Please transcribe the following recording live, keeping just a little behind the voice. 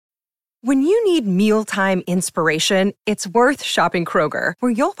When you need mealtime inspiration, it's worth shopping Kroger,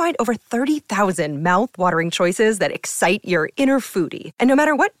 where you'll find over 30,000 mouth-watering choices that excite your inner foodie. And no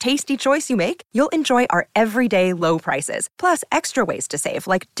matter what tasty choice you make, you'll enjoy our everyday low prices, plus extra ways to save,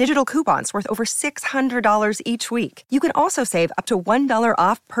 like digital coupons worth over $600 each week. You can also save up to $1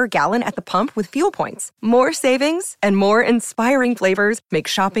 off per gallon at the pump with fuel points. More savings and more inspiring flavors make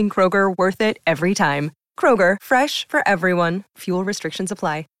shopping Kroger worth it every time. Kroger, fresh for everyone. Fuel restrictions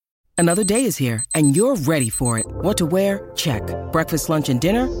apply. Another day is here, and you're ready for it. What to wear? Check. Breakfast, lunch, and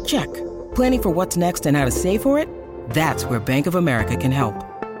dinner? Check. Planning for what's next and how to save for it? That's where Bank of America can help.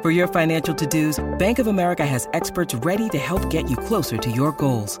 For your financial to-dos, Bank of America has experts ready to help get you closer to your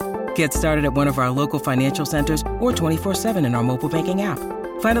goals. Get started at one of our local financial centers or 24/7 in our mobile banking app.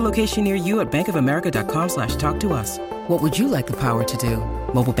 Find a location near you at bankofamerica.com/talktous. What would you like the power to do?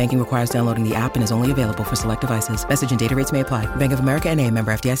 Mobile banking requires downloading the app and is only available for select devices. Message and data rates may apply. Bank of America N.A.,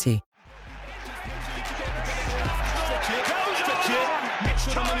 member FDIC.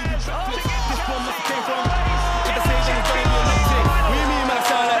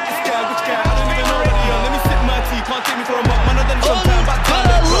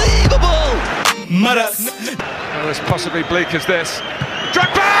 Unbelievable! As possibly bleak as this.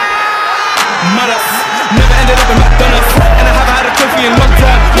 Drogba! Never ended up in McDonald's, and I haven't had a trophy in long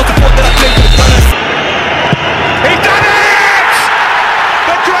time. Not the fault that I played for the Gunners. He done it!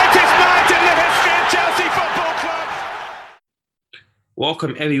 The greatest night in the history of Chelsea Football Club.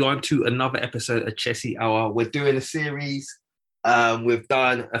 Welcome everyone to another episode of Chessy Hour. We're doing a series. We've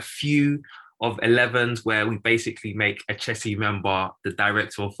done a few of 11s where we basically make a Chessy member the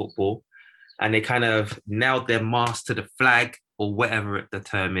director of football, and they kind of nailed their mast to the flag or whatever the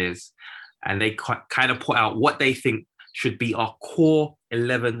term is. And they kind of put out what they think should be our core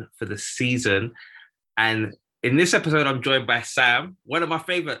 11 for the season. And in this episode, I'm joined by Sam, one of my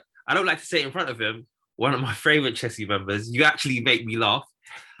favorite, I don't like to say it in front of him, one of my favorite Chessy members. You actually make me laugh,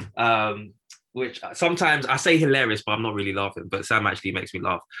 which sometimes I say hilarious, but I'm not really laughing. But Sam actually makes me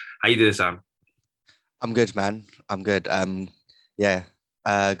laugh. How you doing, Sam? I'm good, man. I'm good.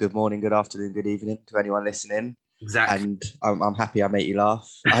 Good morning, good afternoon, good evening to anyone listening. Exactly. And I'm happy I made you laugh.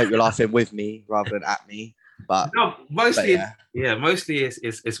 I hope you're laughing with me rather than at me. But no, mostly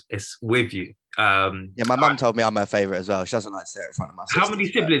it's with you. My mum told me I'm her favourite as well. She doesn't like to say it in front of my sisters. How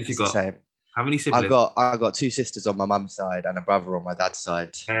many siblings you got? How many siblings? I've got two sisters on my mum's side and a brother on my dad's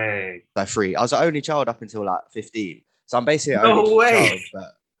side. Hey. So 3. I was the only child up until like 15. So I'm basically no way. Child,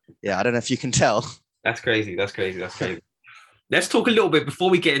 but yeah, I don't know if you can tell. That's crazy. Let's talk a little bit before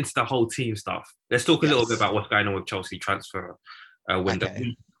we get into the whole team stuff. Let's talk a little bit about what's going on with Chelsea transfer window.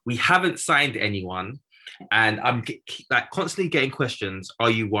 Okay. We haven't signed anyone, and I'm constantly getting questions. Are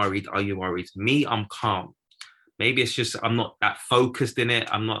you worried? Are you worried? Me, I'm calm. Maybe it's just I'm not that focused in it.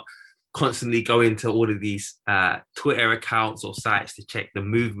 I'm not constantly going to all of these Twitter accounts or sites to check the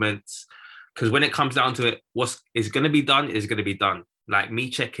movements. Because when it comes down to it, what is going to be done is going to be done. Like me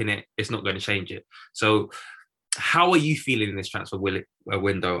checking it, it's not going to change it. So how are you feeling in this transfer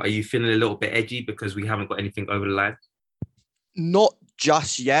window? Are you feeling a little bit edgy because we haven't got anything over the line? Not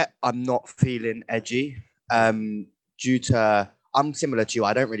just yet. I'm not feeling edgy. Due to, I'm similar to you.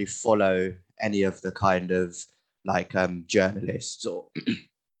 I don't really follow any of the kind of like journalists or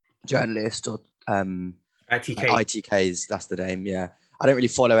ITKs. That's the name. Yeah. I don't really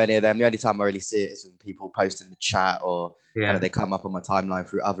follow any of them. The only time I really see it is when people post in the chat or kind of they come up on my timeline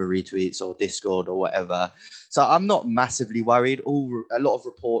through other retweets or Discord or whatever. So I'm not massively worried. A lot of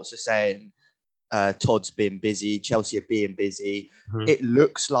reports are saying Todd's been busy, Chelsea are being busy. Mm-hmm. It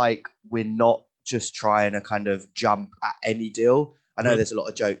looks like we're not just trying to kind of jump at any deal. I know there's a lot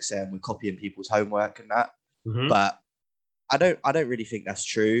of jokes saying we're copying people's homework and that, but I don't really think that's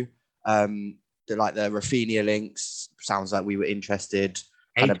true. The Rafinha links sounds like we were interested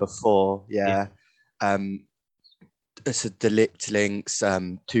kind of before. Yeah. It's a Delict links.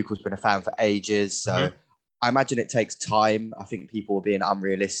 Tuchel's been a fan for ages. So I imagine it takes time. I think people are being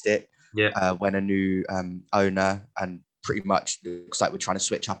unrealistic when a new owner, and pretty much looks like we're trying to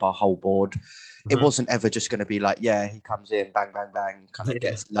switch up our whole board. It wasn't ever just going to be like, he comes in, bang, bang, bang, kind of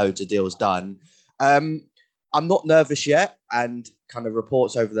gets loads of deals done. I'm not nervous yet, and kind of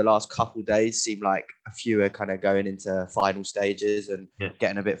reports over the last couple of days seem like a few are kind of going into final stages and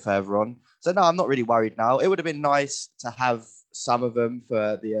getting a bit further on. So no, I'm not really worried now. It would have been nice to have some of them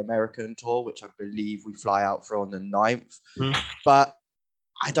for the American tour, which I believe we fly out for on the 9th. But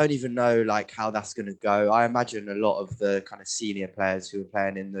I don't even know like how that's going to go. I imagine a lot of the kind of senior players who are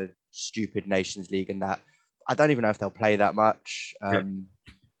playing in the stupid Nations League and that, I don't even know if they'll play that much.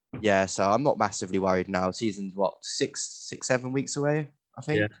 So I'm not massively worried now. Season's 6-7 weeks away, I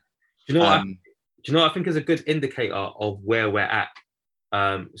think. Do you know what? Do you know what I think is a good indicator of where we're at?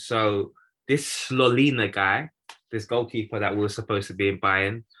 So this Slolina guy, this goalkeeper that we were supposed to be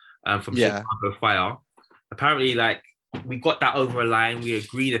buying from Chicago Fire, apparently, like, we got that over a line. We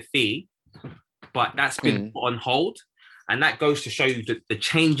agreed a fee, but that's been put on hold. And that goes to show you the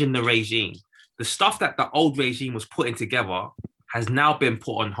change in the regime. The stuff that the old regime was putting together has now been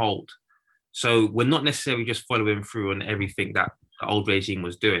put on hold. So we're not necessarily just following through on everything that the old regime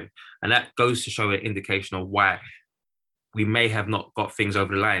was doing. And that goes to show an indication of why we may have not got things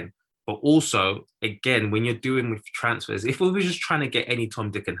over the line. But also, again, when you're doing with transfers, if we were just trying to get any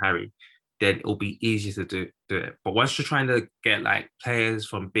Tom, Dick and Harry, then it'll be easier to do it. But once you're trying to get like players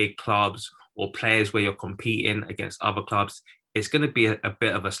from big clubs or players where you're competing against other clubs, it's going to be a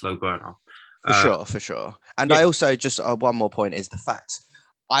bit of a slow burner. For sure. And I also just, one more point is the fact,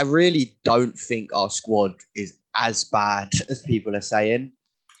 I really don't think our squad is as bad as people are saying.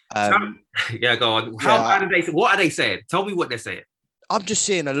 Go on. How bad are they? What are they saying? Tell me what they're saying. I'm just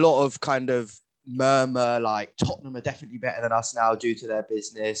seeing a lot of kind of murmur, like Tottenham are definitely better than us now due to their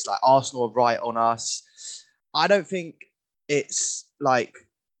business. Like Arsenal are right on us. I don't think it's like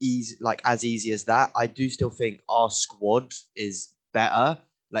easy, like as easy as that. I do still think our squad is better.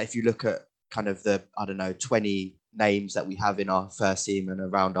 Like if you look at kind of the, 20 names that we have in our first team and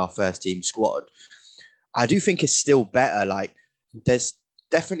around our first team squad, I do think it's still better. Like there's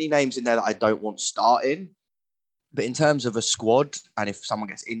definitely names in there that I don't want starting. But in terms of a squad, and if someone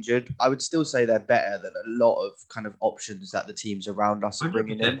gets injured, I would still say they're better than a lot of kind of options that the teams around us are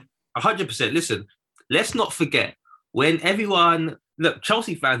bringing in. 100%. Listen, let's not forget, when everyone... Look,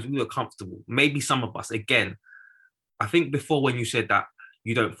 Chelsea fans, we were comfortable. Maybe some of us. Again, I think before when you said that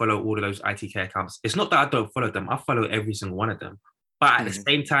you don't follow all of those ITK accounts, it's not that I don't follow them. I follow every single one of them. But at the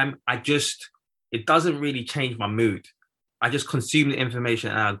same time, it doesn't really change my mood. I just consume the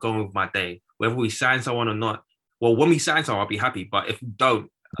information and I go on with my day. Whether we sign someone or not, well, when we sign someone, I'll be happy. But if we don't,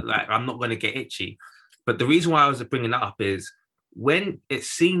 like, I'm not going to get itchy. But the reason why I was bringing that up is when it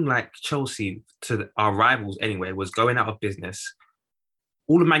seemed like Chelsea, to our rivals anyway, was going out of business,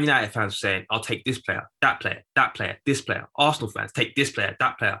 all the Man United fans were saying, I'll take this player, that player, that player, this player. Arsenal fans, take this player,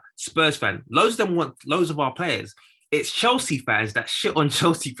 that player. Spurs fans, loads of them want loads of our players. It's Chelsea fans that shit on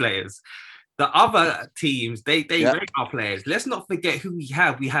Chelsea players. The other teams, they rate our players. Let's not forget who we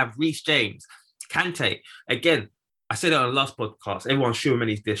have. We have Reece James, Kante. Again, I said it on the last podcast. Everyone's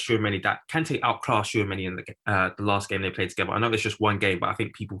Tchouaméni's this, Tchouaméni that. Kante outclassed Tchouaméni in the last game they played together. I know it's just one game, but I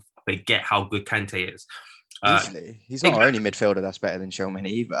think people forget how good Kante is. Easily. He's not our only midfielder that's better than Tchouaméni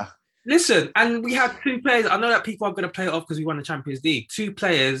either. Listen, and we have two players. I know that people are going to play it off because we won the Champions League. Two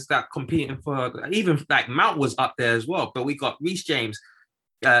players that competing for, even like Mount was up there as well. But we got Reece James,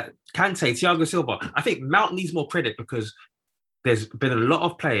 Kante, Thiago Silva. I think Mount needs more credit because there's been a lot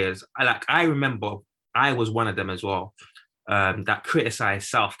of players. I remember I was one of them as well, that criticised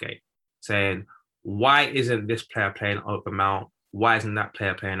Southgate, saying, why isn't this player playing over Mount? Why isn't that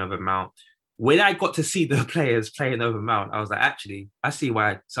player playing over Mount? When I got to see the players playing over Mount, I was like, actually, I see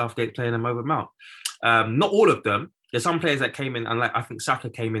why Southgate's playing them over Mount. Not all of them. There's some players that came in, and like I think Saka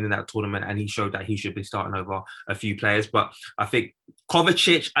came in that tournament and he showed that he should be starting over a few players. But I think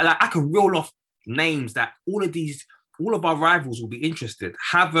Kovacic, I can roll off names that all of our rivals will be interested.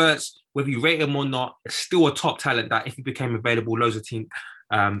 Havertz, whether you rate him or not, is still a top talent that if he became available, loads of teams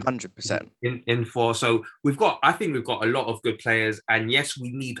 100% in for. So I think we've got a lot of good players, and yes, we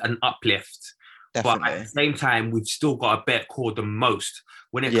need an uplift. Definitely. But at the same time, we've still got a better core than most.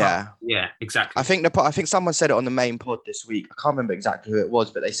 When it comes, exactly. I think someone said it on the main pod this week. I can't remember exactly who it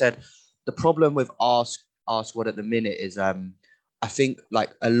was, but they said the problem with our squad at the minute is I think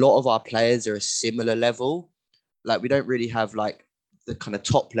like a lot of our players are a similar level. Like we don't really have like the kind of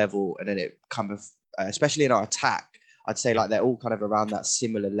top level, and then it kind of, especially in our attack, I'd say like they're all kind of around that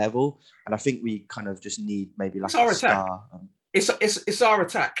similar level. And I think we kind of just need maybe like a star. It's our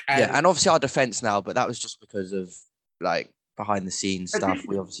attack. And obviously our defense now, but that was just because of like behind the scenes stuff.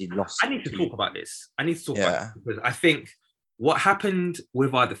 We obviously lost. I need to talk about this. Because I think what happened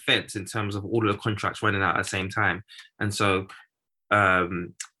with our defense in terms of all of the contracts running out at the same time. And so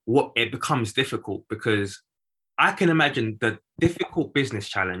what it becomes difficult, because I can imagine the difficult business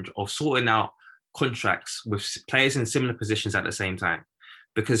challenge of sorting out contracts with players in similar positions at the same time,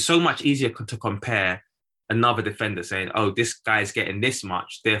 because so much easier to compare another defender saying, oh, this guy's getting this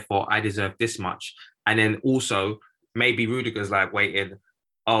much, therefore I deserve this much. And then also maybe Rudiger's like waiting,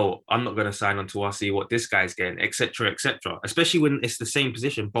 oh, I'm not going to sign on to RC what this guy's getting, etc., especially when it's the same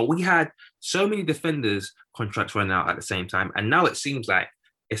position. But we had so many defenders contracts running out at the same time. And now it seems like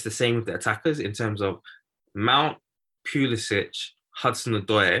it's the same with the attackers in terms of Mount, Pulisic,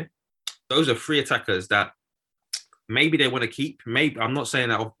 Hudson-Odoi, those are three attackers that maybe they want to keep. Maybe I'm not saying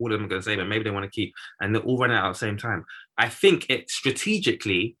that all of them are going to say, but maybe they want to keep, and they're all running out at the same time. I think it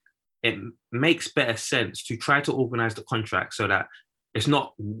strategically, it makes better sense to try to organize the contract so that it's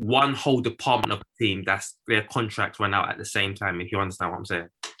not one whole department of the team that's their contracts run out at the same time, if you understand what I'm saying.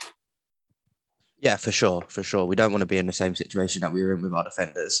 Yeah, for sure. We don't want to be in the same situation that we were in with our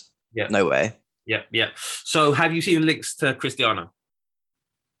defenders. Yeah. No way. Yeah. So have you seen links to Cristiano?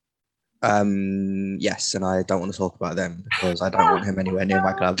 Yes, and I don't want to talk about them because I don't want him anywhere near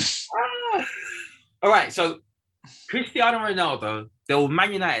my club. All right, so Cristiano Ronaldo, there were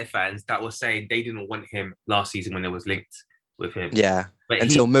Man United fans that were saying they didn't want him last season when it was linked with him. Yeah, but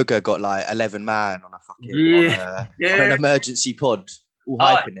until Mugger got like 11 man on a fucking on an emergency pod, all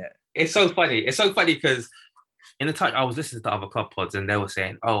hyping it. It's so funny. It's so funny because in the time I was listening to other club pods and they were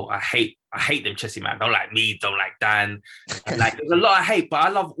saying, "Oh, I hate them Chessy man. Don't like me. Don't like Dan." Like there's a lot of hate, but I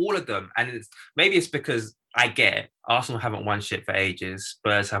love all of them. And maybe it's because I get it. Arsenal haven't won shit for ages.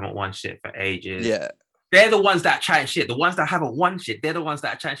 Spurs haven't won shit for ages. Yeah, they're the ones that chat shit. The ones that haven't won shit, they're the ones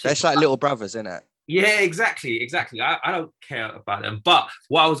that chat shit. It's like little brothers, isn't it? Yeah, exactly. I don't care about them. But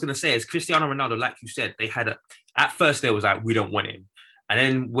what I was gonna say is Cristiano Ronaldo, like you said, they had at first they was like, we don't want him. And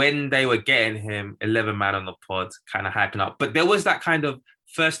then when they were getting him 11 man on the pod, kind of hyping up. But there was that kind of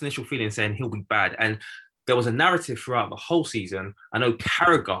first initial feeling saying he'll be bad. And there was a narrative throughout the whole season. I know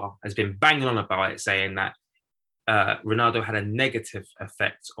Carragher has been banging on about it, saying that Ronaldo had a negative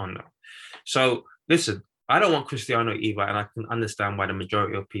effect on them. So listen, I don't want Cristiano either. And I can understand why the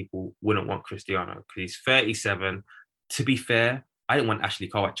majority of people wouldn't want Cristiano because he's 37. To be fair, I didn't want Ashley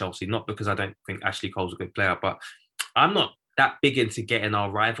Cole at Chelsea, not because I don't think Ashley Cole's a good player, but I'm not that big into getting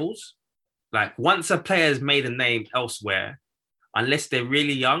our rivals. Like once a player's made a name elsewhere, unless they're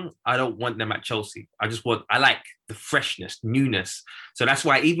really young, I don't want them at Chelsea. I like the freshness, newness. So that's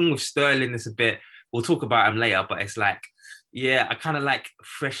why even with Sterling, it's a bit, we'll talk about him later, but it's like, yeah, I kind of like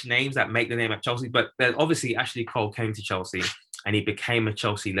fresh names that make the name at Chelsea. But then obviously Ashley Cole came to Chelsea and he became a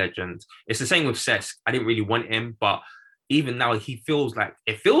Chelsea legend. It's the same with Cesc. I didn't really want him, but even now it feels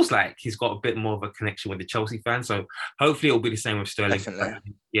like he's got a bit more of a connection with the Chelsea fans. So hopefully it'll be the same with Sterling.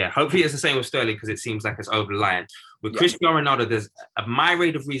 Definitely. Yeah, hopefully it's the same with Sterling because it seems like it's over the line. With Cristiano Ronaldo, there's a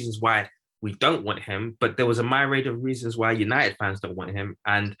myriad of reasons why we don't want him, but there was a myriad of reasons why United fans don't want him.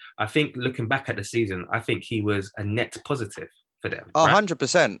 And I think looking back at the season, I think he was a net positive for them. Oh, right?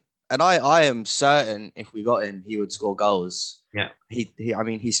 100%. And I am certain if we got him, he would score goals. Yeah. I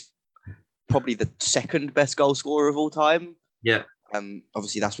mean, he's probably the second best goal scorer of all time. Yeah.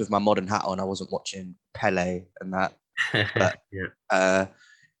 Obviously that's with my modern hat on. I wasn't watching Pele and that. But, yeah.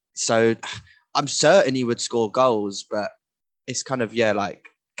 So I'm certain he would score goals, but it's kind of, like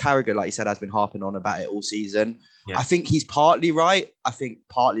Carragher, like you said, has been harping on about it all season. Yeah. I think he's partly right. I think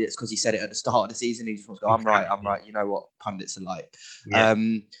partly it's because he said it at the start of the season. He just wants to go, I'm right. You know what pundits are like. Yeah.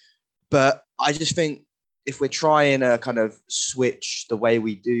 But I just think if we're trying to kind of switch the way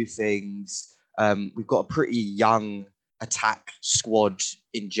we do things, we've got a pretty young attack squad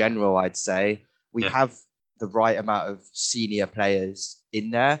in general, I'd say. We have the right amount of senior players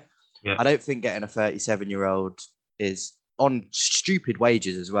in there. Yeah. I don't think getting a 37-year-old is on stupid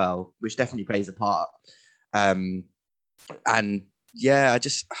wages as well, which definitely plays a part. And yeah, I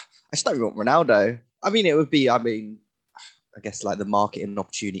just don't want Ronaldo. I mean, it would be, I guess like the marketing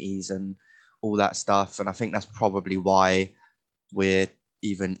opportunities and all that stuff. And I think that's probably why we're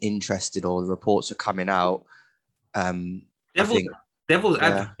even interested or the reports are coming out. Devil's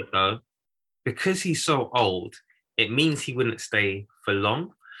advocate though, because he's so old, it means he wouldn't stay for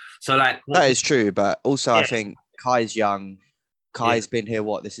long. So like that is true, but also I think Kai's young. Kai's been here.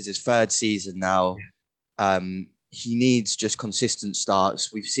 This is his third season now. Yeah. He needs just consistent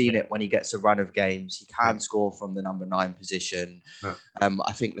starts. We've seen it when he gets a run of games. He can score from the number 9 position. Yeah.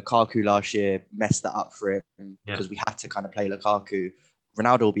 I think Lukaku last year messed that up for him because we had to kind of play Lukaku.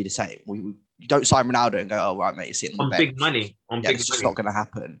 Ronaldo will be the same. You don't sign Ronaldo and go, oh, right, mate, you're sitting on the bench. Big money. It's just not going to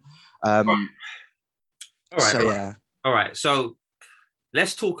happen. All right. So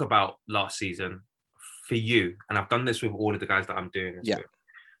let's talk about last season for you. And I've done this with all of the guys that I'm doing this with.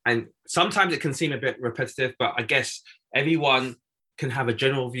 And sometimes it can seem a bit repetitive, but I guess everyone can have a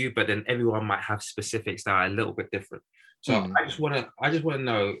general view, but then everyone might have specifics that are a little bit different. So I just want to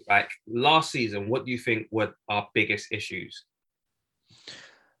know, like last season, what do you think were our biggest issues?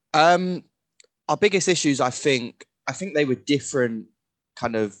 Our biggest issues, I think they were different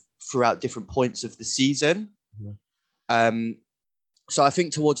kind of throughout different points of the season. Mm-hmm. So I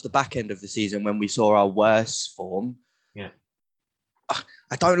think towards the back end of the season when we saw our worst form,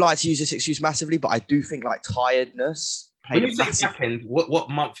 I don't like to use this excuse massively, but I do think like tiredness When you say back end, what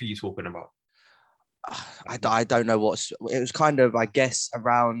month are you talking about? I don't know it was kind of, I guess,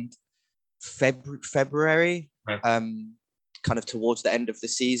 around February, kind of towards the end of the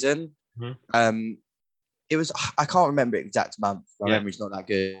season. It was, I can't remember the exact month. My memory's not that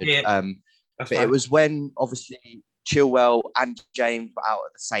good. But fine. It was when obviously Chilwell and James were out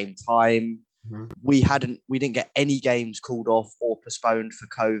at the same time. We didn't get any games called off or postponed for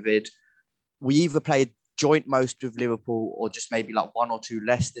COVID. We either played joint most with Liverpool or just maybe like one or two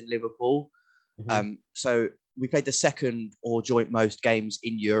less than Liverpool. So we played the second or joint most games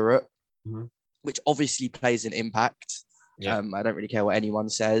in Europe, which obviously plays an impact. I don't really care what anyone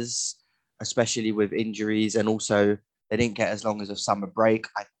says, especially with injuries. And also they didn't get as long as a summer break.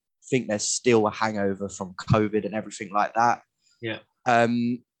 I think there's still a hangover from COVID and everything like that.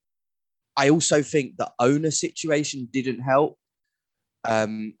 I also think the owner situation didn't help. I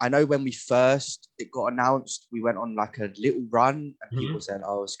know when it got announced, we went on like a little run and people were saying,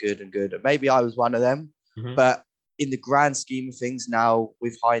 oh, it's good and good. And maybe I was one of them. But in the grand scheme of things now,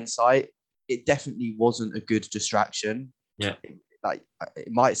 with hindsight, it definitely wasn't a good distraction. Like,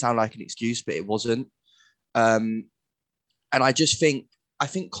 it might sound like an excuse, but it wasn't. And I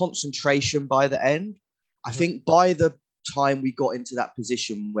think concentration by the end, I think by the time we got into that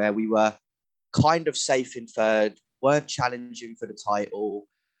position where we were kind of safe in third, weren't challenging for the title,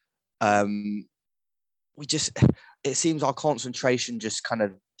 it seems our concentration just kind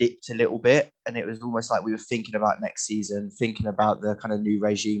of dipped a little bit, and it was almost like we were thinking about next season, thinking about the kind of new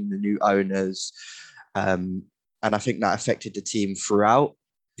regime, the new owners, and I think that affected the team throughout.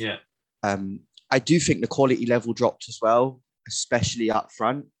 I do think the quality level dropped as well, especially up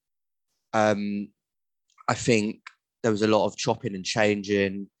front. I think there was a lot of chopping and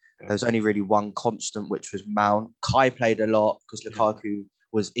changing. There was only really one constant, which was Mount. Kai played a lot because Lukaku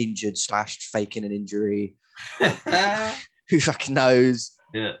was injured / faking an injury. Who fucking knows?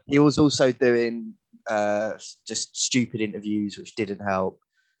 He was also doing just stupid interviews, which didn't help.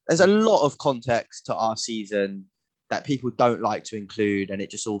 There's a lot of context to our season that people don't like to include, and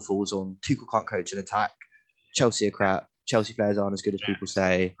it just all falls on Tuchel can't coach an attack. Chelsea are crap. Chelsea players aren't as good as people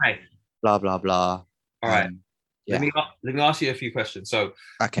say. Blah, blah, blah. All right. Let me ask you a few questions. So,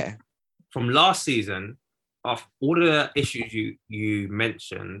 from last season, of all the issues you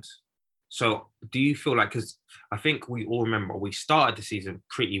mentioned, so do you feel like, because I think we all remember we started the season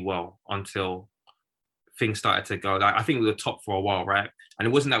pretty well until things started to go. Like, I think we were top for a while, right? And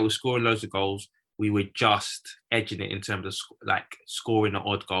it wasn't that we were scoring loads of goals. We were just edging it in terms of like scoring an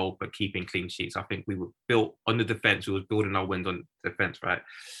odd goal, but keeping clean sheets. I think we were built on the defense. We were building our wins on defense, right?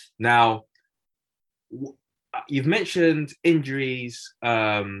 Now, you've mentioned injuries,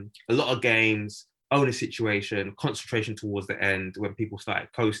 a lot of games, owner situation, concentration towards the end when people started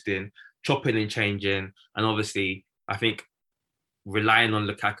coasting, chopping and changing, and obviously, I think relying on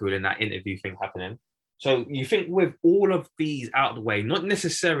Lukaku and that interview thing happening. So you think with all of these out of the way, not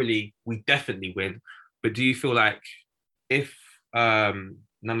necessarily we definitely win, but do you feel like if none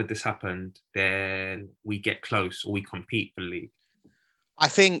of this happened, then we get close or we compete for the league? I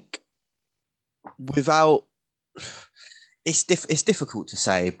think it's difficult to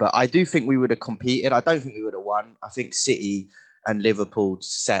say, but I do think we would have competed. I don't think we would have won. I think City and Liverpool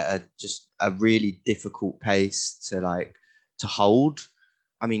set a really difficult pace to hold.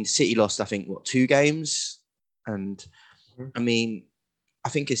 I mean, City lost, I think, 2 games? And I mean, I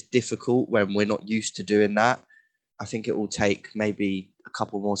think it's difficult when we're not used to doing that. I think it will take maybe a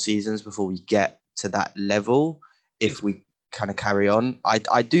couple more seasons before we get to that level if we kind of carry on.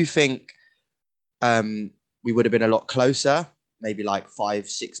 I do think we would have been a lot closer, maybe like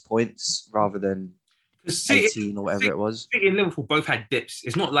 5-6 points rather than 18 or whatever it was. City and Liverpool both had dips.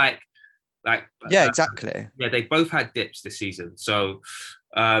 It's not like exactly. They both had dips this season. So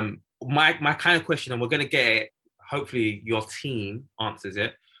my kind of question, and we're going to get it, hopefully your team answers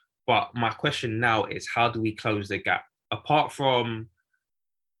it, but my question now is, how do we close the gap? Apart from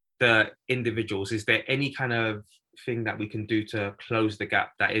the individuals, is there any kind of thing that we can do to close the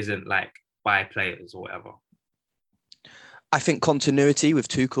gap that isn't like by players or whatever? I think continuity with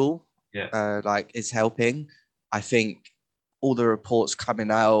Tuchel is helping. I think all the reports coming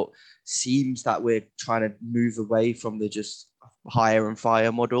out seems that we're trying to move away from the just hire and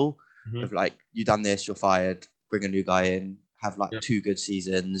fire model of like, you done this, you're fired, bring a new guy in, have 2 good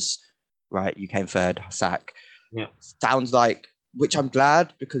seasons, right? You came third, sack. Sounds like, which I'm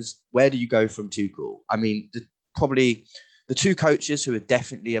glad, because where do you go from Tuchel? I mean, probably the 2 coaches who are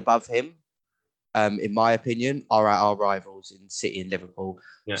definitely above him, in my opinion, are our rivals in City and Liverpool.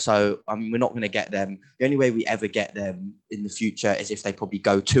 So, I mean, we're not going to get them. The only way we ever get them in the future is if they probably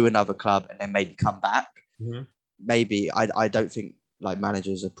go to another club and then maybe come back. maybe I don't think like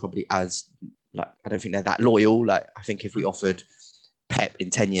managers are probably as like, I don't think they're that loyal. Like, I think if we offered Pep in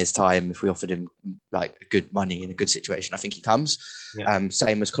 10 years time, if we offered him like good money in a good situation, I think he comes.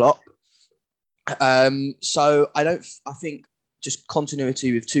 Same as Klopp. So I think just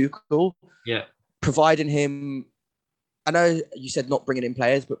continuity with Tuchel. Yeah. Providing him, I know you said not bringing in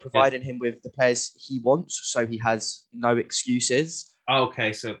players, but providing him with the players he wants, so he has no excuses.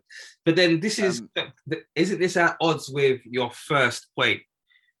 Okay, so, but then this is, isn't this at odds with your first point?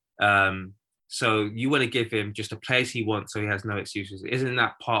 So you want to give him just a place he wants, so he has no excuses. Isn't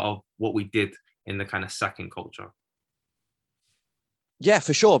that part of what we did in the kind of sacking culture? Yeah,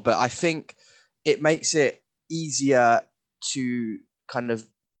 for sure. But I think it makes it easier to kind of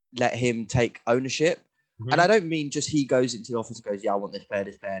let him take ownership. And I don't mean just he goes into the office and goes, yeah, I want this player,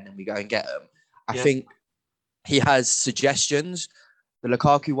 and then we go and get them. I think he has suggestions. The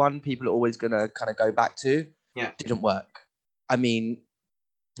Lukaku one, people are always going to kind of go back to. Yeah. Didn't work. I mean,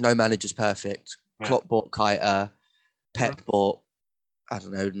 no manager's perfect. Yeah. Klopp bought Keita. Pep bought, I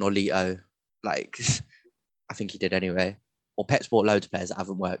don't know, Nolito. Like, I think he did anyway. Or Pep's bought loads of players that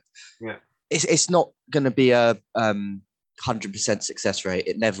haven't worked. Yeah. It's not going to be a 100% success rate.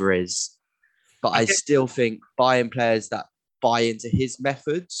 It never is. But I still think buying players that buy into his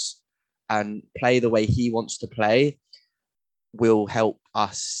methods and play the way he wants to play will help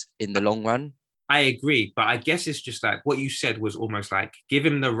us in the long run. I agree, but I guess it's just like what you said was almost like give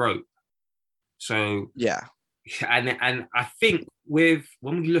him the rope. So yeah, and I think when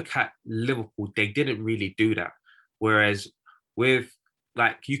we look at Liverpool, they didn't really do that. Whereas with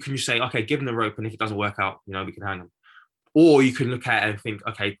like you can just say, okay, give him the rope, and if it doesn't work out, we can hang him. Or you can look at it and think,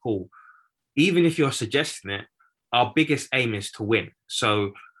 okay, cool. Even if you're suggesting it, our biggest aim is to win.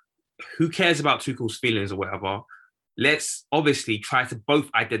 So who cares about Tuchel's feelings or whatever? Let's obviously try to both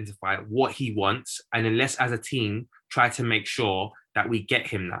identify what he wants, and then let's, as a team, try to make sure that we get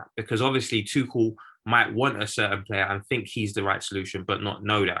him that. Because obviously Tuchel might want a certain player and think he's the right solution, but not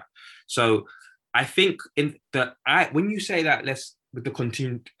know that. So I think when you say that, with the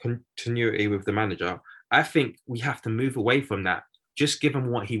continuity with the manager, I think we have to move away from that. Just give him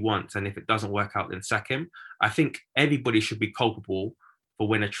what he wants, and if it doesn't work out, then sack him. I think everybody should be culpable for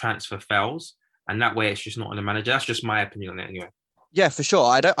when a transfer fails, and that way it's just not on the manager. That's just my opinion on it anyway. Yeah, for sure.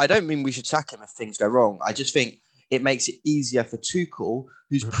 I don't mean we should sack him if things go wrong. I just think it makes it easier for Tuchel,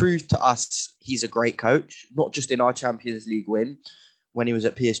 who's proved to us he's a great coach, not just in our Champions League win. When he was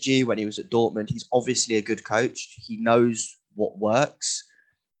at PSG, when he was at Dortmund, he's obviously a good coach. He knows what works.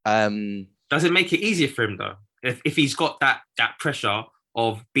 Does it make it easier for him though? If he's got that pressure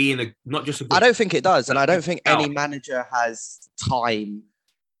of being not just a good... I don't think it does. And I don't think any manager has time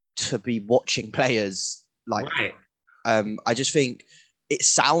to be watching players like... Right. I just think it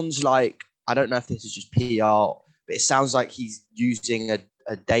sounds like, I don't know if this is just PR, but it sounds like he's using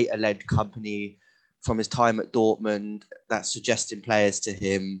a data-led company from his time at Dortmund that's suggesting players to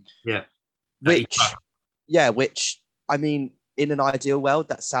him. Yeah. Which, I mean, in an ideal world,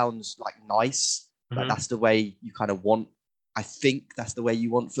 that sounds like nice. Like that's the way you kind of want, I think that's the way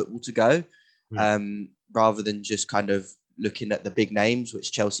you want football to go, rather than just kind of looking at the big names,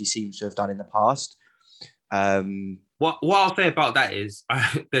 which Chelsea seems to have done in the past. What I'll say about that is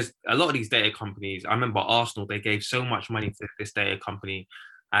there's a lot of these data companies. I remember Arsenal, they gave so much money to this data company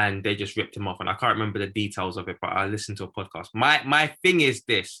and they just ripped him off. And I can't remember the details of it, but I listened to a podcast. My thing is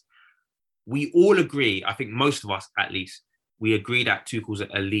this. We all agree, I think most of us at least, we agree that Tuchel's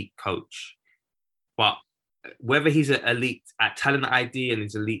an elite coach. But whether he's an elite at talent ID and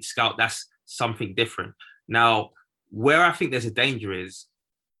he's an elite scout, that's something different. Now, where I think there's a danger is,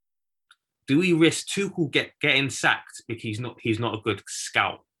 do we risk Tuchel getting sacked because he's not a good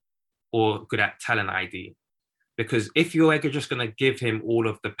scout or good at talent ID? Because if you're just going to give him all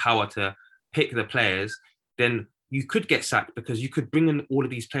of the power to pick the players, then you could get sacked because you could bring in all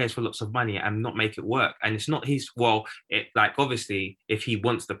of these players for lots of money and not make it work. And it's not his, obviously, if he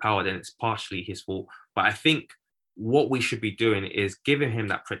wants the power, then it's partially his fault. But I think what we should be doing is giving him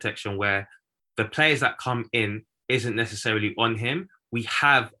that protection where the players that come in isn't necessarily on him. We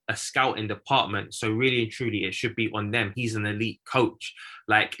have a scouting department. So really and truly, it should be on them. He's an elite coach.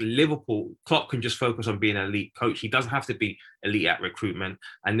 Like Liverpool, Klopp can just focus on being an elite coach. He doesn't have to be elite at recruitment.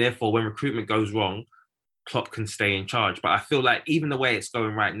 And therefore, when recruitment goes wrong, Klopp can stay in charge. But I feel like even the way it's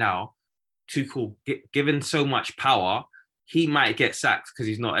going right now, Tuchel, given so much power, he might get sacked because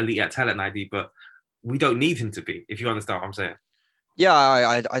he's not elite at talent ID, but we don't need him to be, if you understand what I'm saying. Yeah,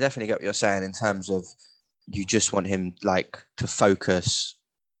 I definitely get what you're saying in terms of you just want him to focus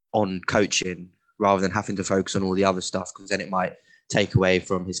on coaching rather than having to focus on all the other stuff, because then it might take away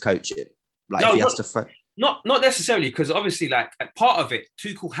from his coaching. Not necessarily, because obviously, like part of it,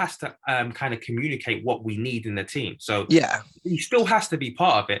 Tuchel has to kind of communicate what we need in the team. So yeah, he still has to be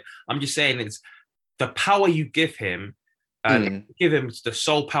part of it. I'm just saying it's the power you give him. Give him the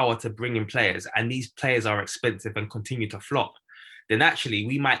sole power to bring in players, and these players are expensive and continue to flop. Then actually,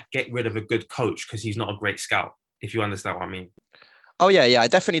 we might get rid of a good coach because he's not a great scout. If you understand what I mean. Oh yeah. I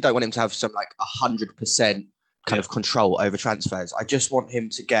definitely don't want him to have some like 100% kind of control over transfers. I just want him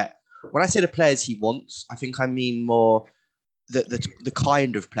to get. When I say the players he wants, I think I mean more the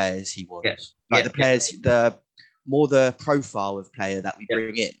kind of players he wants. The players, the more the profile of player that we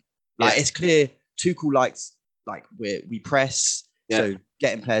bring in. Like it's clear Tuchel likes like we press, so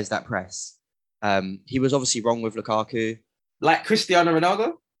getting players that press. He was obviously wrong with Lukaku. Like Cristiano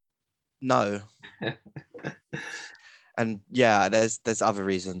Ronaldo? No. And yeah, there's other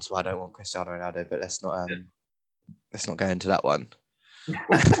reasons why I don't want Cristiano Ronaldo, but let's not go into that one.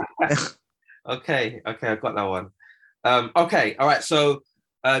 Okay, I got that one. Okay, all right. So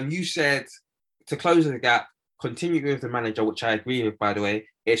you said to close the gap, continue with the manager, which I agree with, by the way.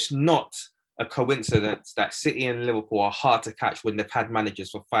 It's not a coincidence that City and Liverpool are hard to catch when they've had managers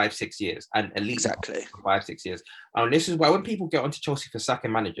for 5-6 years and elite for 5-6 years. And this is why when people get onto Chelsea for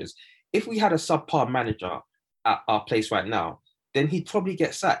sacking managers, if we had a subpar manager at our place right now, then he'd probably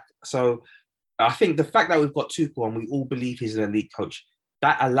get sacked. So I think the fact that we've got Tuchel and we all believe he's an elite coach,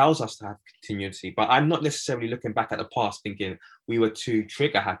 that allows us to have continuity. But I'm not necessarily looking back at the past thinking we were too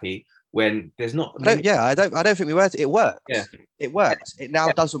trigger happy when there's not. I don't think we were. It works. Yeah. It works. It now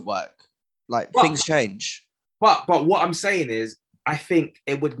doesn't work. Things change. But what I'm saying is, I think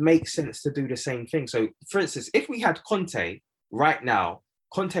it would make sense to do the same thing. So, for instance, if we had Conte right now,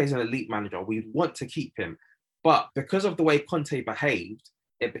 Conte is an elite manager. We want to keep him. But because of the way Conte behaved,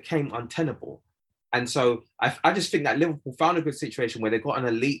 it became untenable. And so I just think that Liverpool found a good situation where they got an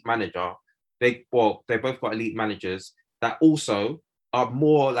elite manager. They both got elite managers that also are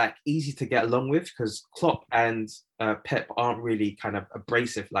more like easy to get along with, because Klopp and Pep aren't really kind of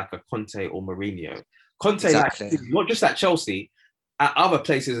abrasive like a Conte or Mourinho. Conte, exactly. Not just at Chelsea, at other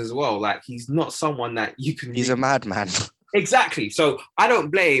places as well. Like he's not someone that you can. He's a madman. Exactly. So I don't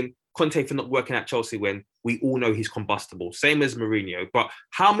blame Conte for not working at Chelsea when we all know he's combustible. Same as Mourinho. But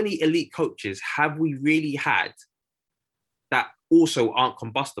how many elite coaches have we really had that also aren't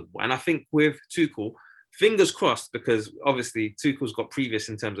combustible? And I think with Tuchel, fingers crossed, because obviously Tuchel's got previous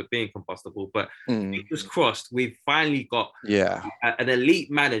in terms of being combustible, but fingers crossed, we've finally got an elite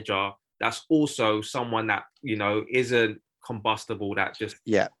manager that's also someone that, isn't combustible, that just...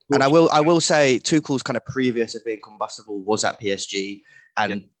 Yeah. And I will say Tuchel's kind of previous of being combustible was at PSG.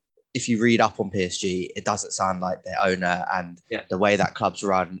 And if you read up on PSG, it doesn't sound like their owner and the way that clubs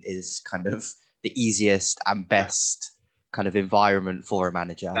run is kind of the easiest and best kind of environment for a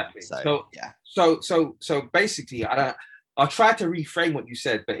manager. Exactly. So basically, I'll try to reframe what you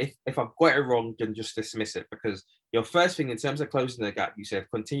said, but if I've got it wrong, then just dismiss it, because your first thing in terms of closing the gap, you said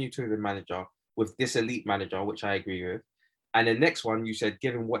continue to the manager with this elite manager, which I agree with. And the next one, you said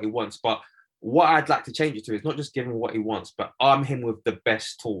give him what he wants. But what I'd like to change it to is not just give him what he wants, but arm him with the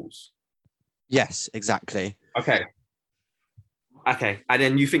best tools. Yes, exactly. Okay. And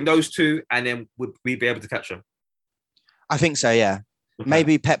then you think those two, and then would we be able to catch them? I think so, yeah. Okay.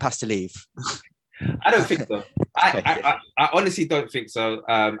 Maybe Pep has to leave. I don't think so. I honestly don't think so.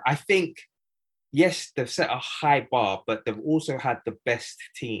 I think, yes, they've set a high bar, but they've also had the best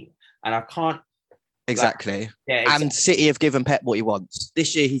team. And I can't... Exactly. And City have given Pep what he wants.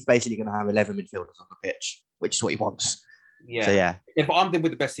 This year, he's basically going to have 11 midfielders on the pitch, which is what he wants. Yeah. So, yeah. If armed him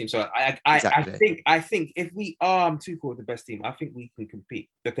with the best team. So I think if we arm Tuchel with the best team, I think we can compete,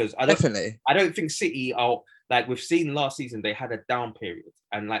 because I don't think City are, like we've seen last season, they had a down period,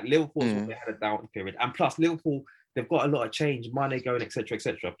 and like Liverpool, they had a down period, and plus Liverpool, they've got a lot of change, money going, etc.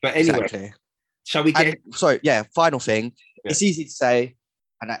 But anyway, shall we get? Final thing. Yeah. It's easy to say,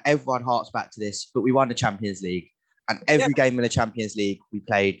 and everyone harks back to this, but we won the Champions League. And every game in the Champions League, we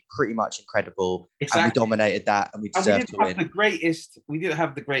played pretty much incredible. Exactly. And we dominated that, and we deserved to win. We didn't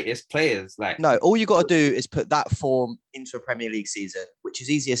have the greatest players. No, all you got to do is put that form into a Premier League season, which is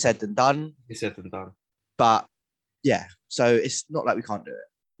easier said than done. But yeah, so it's not like we can't do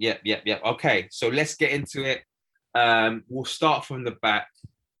it. Yeah. Okay, so let's get into it. We'll start from the back.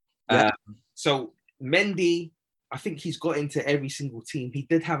 So Mendy, I think he's got into every single team. He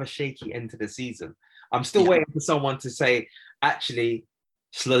did have a shaky end to the season. I'm still waiting for someone to say, actually,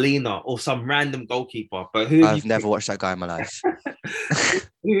 Slolina or some random goalkeeper. But I've never watched that guy in my life.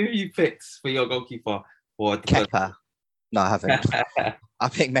 Who have you picked for your goalkeeper? Kepa. No, I haven't. I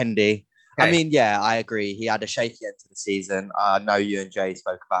picked Mendy. I mean, yeah, I agree. He had a shaky end to the season. I know you and Jay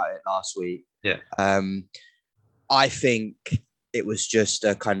spoke about it last week. Yeah. I think it was just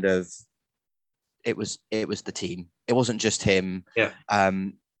a kind of, it was the team. It wasn't just him. Yeah.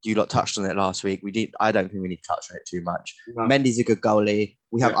 You lot touched on it last week. I don't think we need to touch on it too much. No. Mendy's a good goalie.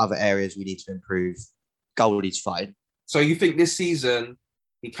 We have other areas we need to improve. Goalie's fine. So you think this season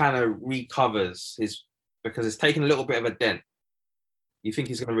he kind of recovers because it's taken a little bit of a dent? You think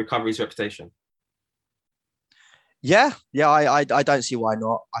he's going to recover his reputation? Yeah, I don't see why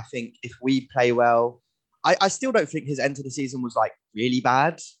not. I think if we play well, I still don't think his end to the season was like really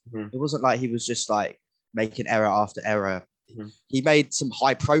bad. Mm-hmm. It wasn't like he was just like making error after error. Mm-hmm. He made some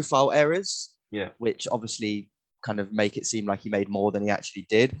high profile errors, which obviously kind of make it seem like he made more than he actually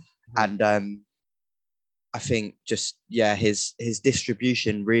did. Mm-hmm. And I think just, his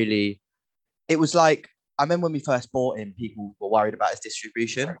distribution really, it was like, I remember when we first bought him, people were worried about his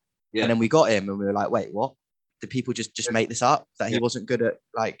distribution. Yeah. And then we got him and we were like, wait, what? Did people just make this up? That he wasn't good at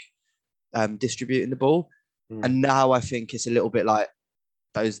like distributing the ball? Mm. And now I think it's a little bit like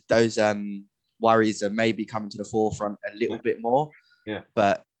those worries are maybe coming to the forefront a little bit more. Yeah.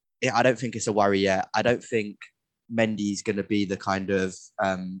 But I don't think it's a worry yet. I don't think Mendy's going to be the kind of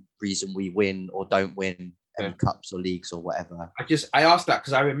reason we win or don't win any cups or leagues or whatever. I asked that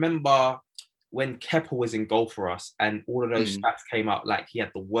because I remember when Kepa was in goal for us and all of those stats came out, like he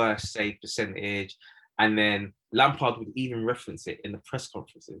had the worst save percentage, and then Lampard would even reference it in the press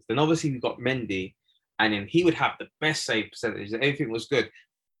conferences. Then obviously we got Mendy, and then he would have the best save percentage and everything was good.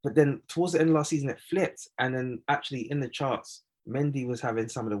 But then towards the end of last season, it flipped. And then actually in the charts, Mendy was having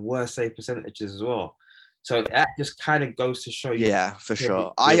some of the worst save percentages as well. So that just kind of goes to show you. Yeah, for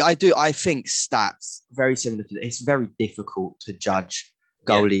sure. I think stats, very similar to it's very difficult to judge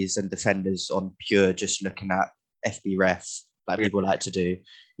goalies and defenders on pure just looking at FB ref like people like to do.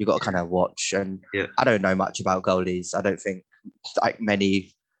 You got to kind of watch. And I don't know much about goalies. I don't think like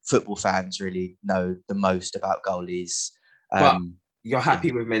many football fans really know the most about goalies. But you're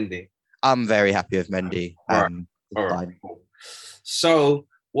happy with Mendy? I'm very happy with Mendy. All right. Cool. So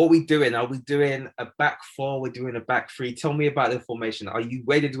what are we doing? Are we doing a back four? We're doing a back three. Tell me about the formation. Are you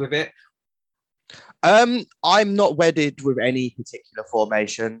wedded with it? I'm not wedded with any particular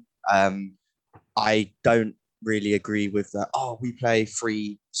formation. I don't really agree with that. Oh, we play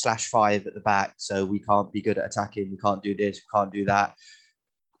 3/5 at the back, so we can't be good at attacking. We can't do this. We can't do that.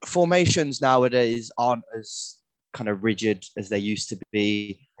 Formations nowadays aren't as kind of rigid as they used to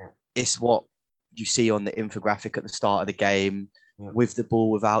be. It's what you see on the infographic at the start of the game. With the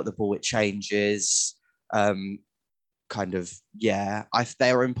ball, without the ball, it changes. They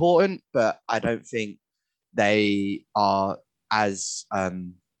are important, but I don't think they are as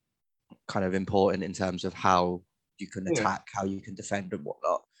kind of important in terms of how you can attack, how you can defend and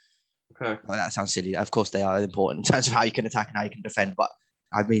whatnot. Okay. Well, that sounds silly. Of course they are important in terms of how you can attack and how you can defend, but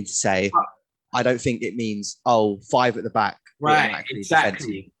I mean to say, I don't think it means, 5 at the back. Right,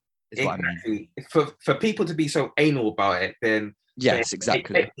 exactly. What I mean. For people to be so anal about it, then yes,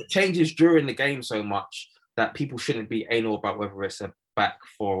 exactly. It changes during the game so much that people shouldn't be anal about whether it's a back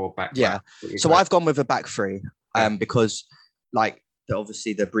four or back. So I've gone with a back three because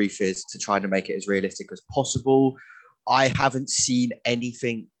obviously the brief is to try to make it as realistic as possible. I haven't seen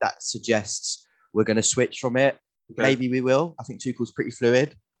anything that suggests we're going to switch from it. Okay. Maybe we will. I think Tuchel's pretty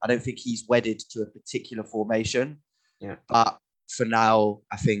fluid. I don't think he's wedded to a particular formation. Yeah. But for now,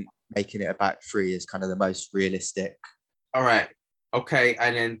 I think making it a back three is kind of the most realistic. All right. Okay.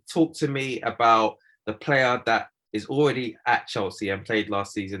 And then talk to me about the player that is already at Chelsea and played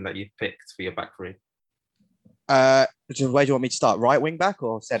last season that you've picked for your back three. Where do you want me to start? Right wing back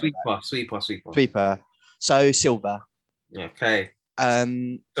or centre back? Sweeper. So Silva. Okay.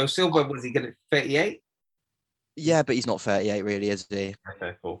 So Silva, was he getting 38? Yeah, but he's not 38 really, is he?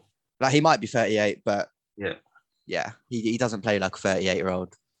 Okay, cool. Like he might be 38, but yeah, he doesn't play like a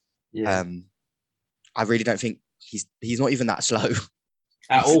 38-year-old. Yeah. I really don't think he's not even that slow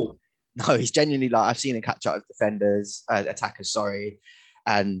at all. No, he's genuinely like I've seen him catch up with attackers,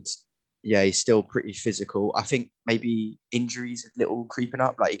 and yeah, he's still pretty physical. I think maybe injuries a little creeping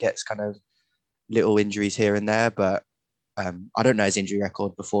up, like he gets kind of little injuries here and there, but I don't know his injury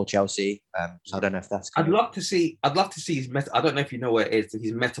record before Chelsea, so I don't know if that's. I'd love to see his I don't know if you know what it is.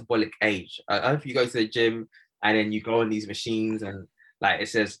 His metabolic age. I don't know if you go to the gym and then you go on these machines and like it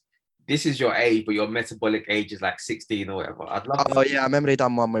says this is your age, but your metabolic age is like 16 or whatever. I'd love. Oh yeah, I remember they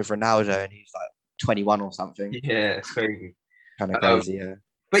done one with Ronaldo and he's like 21 or something. Yeah, it's crazy. Kind of crazy. Yeah.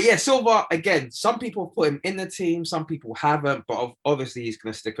 But yeah, Silva, again, some people put him in the team, some people haven't, but obviously he's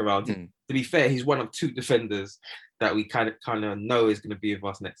going to stick around. To be fair, he's one of 2 defenders that we kind of know is going to be with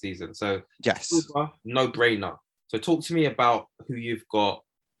us next season. So yes, Silva, no brainer. So talk to me about who you've got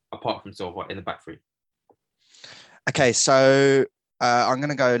apart from Silva in the back three. Okay, so I'm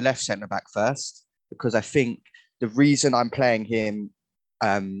going to go left centre back first, because I think the reason I'm playing him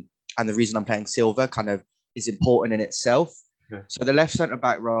and the reason I'm playing Silva kind of is important in itself. Yeah. So the left centre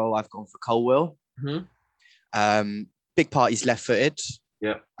back role, I've gone for Colwill. Big part, he's left footed.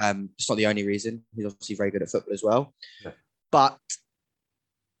 Yeah. It's not the only reason. He's obviously very good at football as well. Yeah. But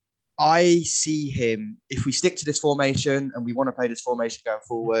I see him, if we stick to this formation and we want to play this formation going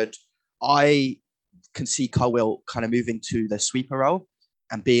forward, I can see Colwill kind of moving to the sweeper role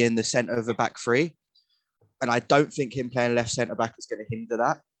and being the centre of the back three. And I don't think him playing left centre back is going to hinder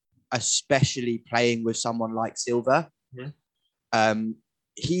that, especially playing with someone like Silva.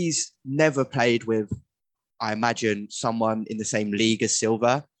 He's never played with, I imagine, someone in the same league as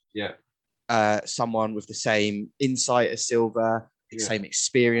Silva. Yeah. Someone with the same insight as Silva, the same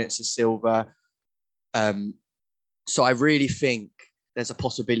experience as Silva. So I really think there's a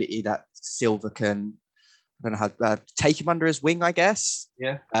possibility that Silva can, I don't know how, take him under his wing, I guess.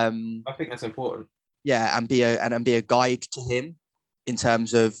 Yeah. I think that's important. Yeah, and be a guide to him in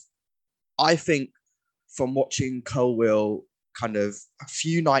terms of, I think from watching Colwill kind of a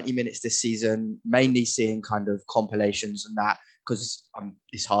few 90 minutes this season, mainly seeing kind of compilations and that, because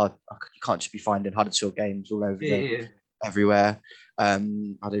it's hard. You can't just be finding Huddersfield games all over everywhere. I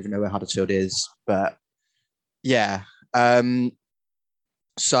don't even know where Huddersfield is, but yeah.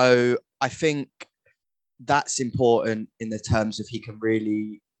 So I think that's important in the terms of he can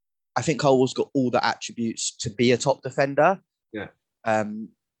really, I think Colwill's got all the attributes to be a top defender. Yeah. And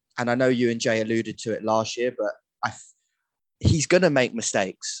I know you and Jay alluded to it last year, but he's going to make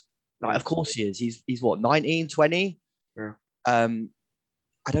mistakes. Like, of course he is. He's what, 19, 20? Yeah.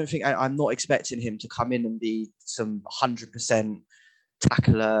 I don't think, I'm not expecting him to come in and be some 100%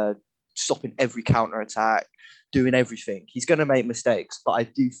 tackler, stopping every counter attack, doing everything. He's going to make mistakes, but I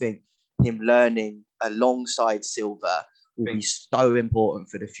do think him learning alongside Silva will be so important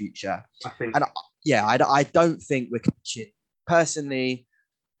for the future. I don't think we're catching. Personally,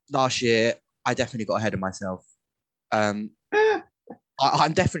 last year, I definitely got ahead of myself. I'm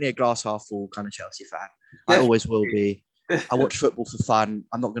definitely a glass half full kind of Chelsea fan. I always will be. I watch football for fun.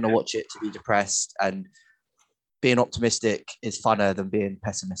 I'm not going to watch it to be depressed. And being optimistic is funner than being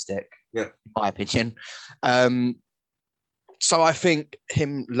pessimistic, in my opinion. So I think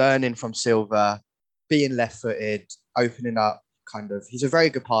him learning from Silva, being left-footed, opening up, kind of, he's a very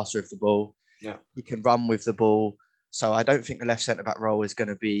good passer of the ball. Yeah, he can run with the ball. So I don't think the left centre back role is going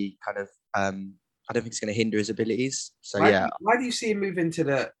to be kind of. I don't think it's going to hinder his abilities. So why do you see him move into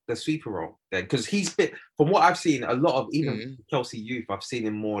the sweeper role then? Because he's been, from what I've seen, a lot of even Chelsea youth, I've seen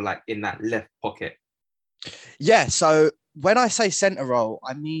him more like in that left pocket. Yeah. So when I say centre role,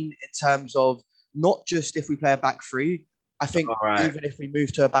 I mean in terms of not just if we play a back three. I think even if we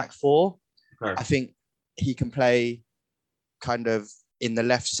move to a back four, I think he can play kind of in the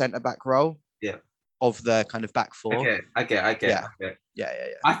left centre back role. Yeah. Of the kind of back four. I get. Yeah.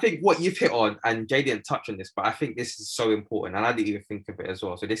 I think what you've hit on, and Jay didn't touch on this, but I think this is so important, and I didn't even think of it as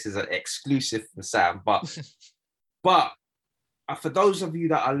well. So this is an exclusive for Sam. But for those of you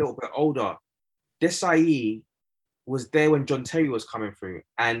that are a little bit older, Desai was there when John Terry was coming through,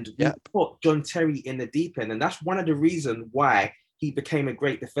 and we put John Terry in the deep end, and that's one of the reasons why he became a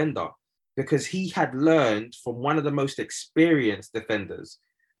great defender, because he had learned from one of the most experienced defenders,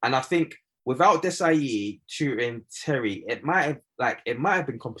 and I think. Without Desai tutoring Terry, it might have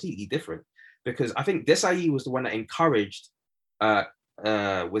been completely different, because I think Desai was the one that encouraged.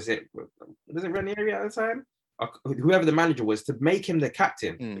 Was it Ranieri at the time? Whoever the manager was, to make him the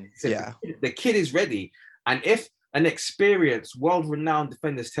captain. The kid is ready, and if an experienced, world-renowned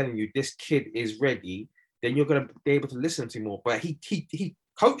defender is telling you this kid is ready, then you're going to be able to listen to him more. But he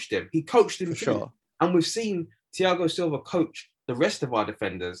coached him. He coached him for sure, and we've seen Thiago Silva coach the rest of our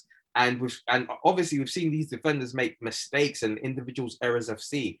defenders. And obviously we've seen these defenders make mistakes and individuals errors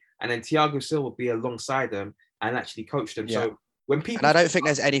FC, and then Thiago Silva be alongside them and actually coach them. So when people, and I don't think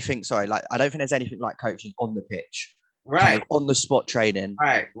there's anything like coaching on the pitch, right, on the spot training,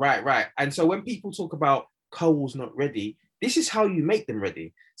 right. And so when people talk about Cole's not ready, this is how you make them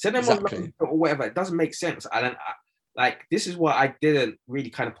ready. Send them on loan or whatever. It doesn't make sense. And this is what I didn't really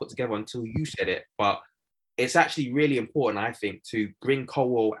kind of put together until you said it, but. It's actually really important, I think, to bring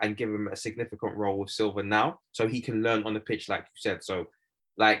Colwell and give him a significant role with Silva now, so he can learn on the pitch, like you said. So,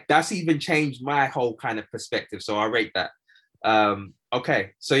 that's even changed my whole kind of perspective. So I rate that.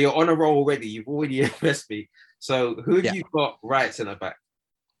 Okay, so you're on a roll already. You've already impressed me. So who have you got right centre back?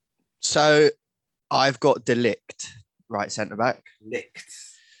 So I've got De Ligt, right centre back. Ligt.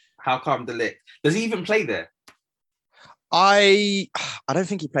 How come De Ligt? Does he even play there? I don't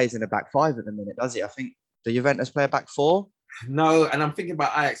think he plays in a back five at the minute, does he? I think the Juventus play a back four. No, and I'm thinking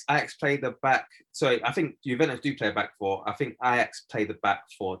about Ajax. Ajax play the back. Sorry, I think Juventus do play a back four. I think Ajax play the back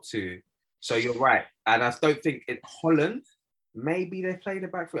four too. So you're right. And I don't think in Holland, maybe they play the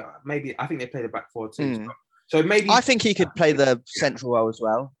back four. Maybe I think they play the back four too. So maybe I think he could play the central role as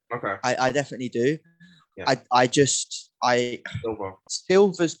well. Okay. I definitely do. Yeah.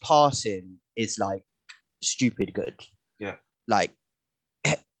 Silva's passing is like stupid good. Yeah. Like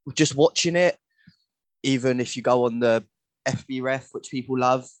just watching it, even if you go on the FB ref, which people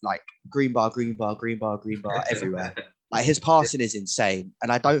love, like green bar everywhere. Like his passing is insane.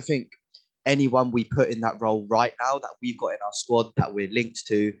 And I don't think anyone we put in that role right now that we've got in our squad that we're linked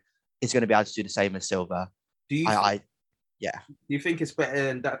to is going to be able to do the same as Silva. Do you think it's better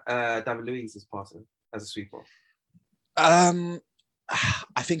than David Luiz's passing as a sweeper? I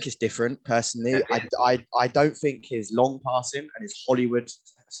think it's different personally. I don't think his long passing and his Hollywood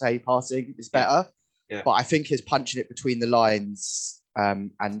say passing is better. Yeah. But I think his punching it between the lines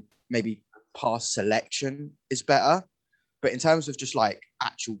and maybe pass selection is better. But in terms of just like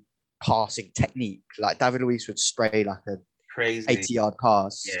actual passing technique, like David Luiz would stray like a crazy 80-yard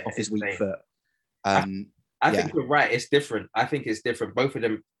pass off his weak foot. I think you're right. It's different. I think it's different. Both of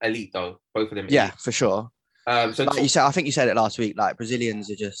them elite though. Both of them elite. Yeah, for sure. So like you said, I think you said it last week. Like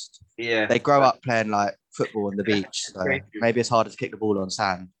Brazilians are just they grow up playing like football on the beach. So maybe it's harder to kick the ball on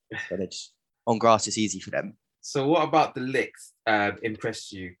sand, but it's on grass. It's easy for them. So what about the links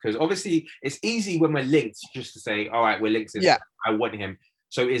impressed you? Because obviously it's easy when we're linked just to say, all right, we're linked. I want him.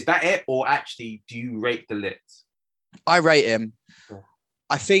 So is that it, or actually do you rate the links? I rate him.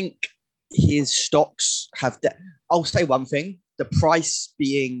 I think his stocks have. I'll say one thing: the price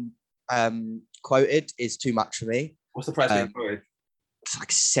being quoted is too much for me. What's the price being quoted? It's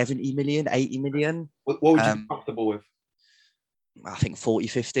like 70 million, 80 million. What would you be comfortable with? I think 40,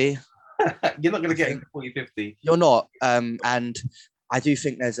 50. You're not going to get 40, 50. You're not. And I do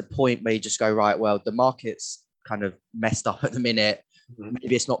think there's a point where you just go, right, well, the market's kind of messed up at the minute. Mm-hmm.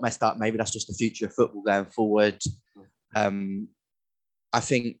 Maybe it's not messed up. Maybe that's just the future of football going forward. I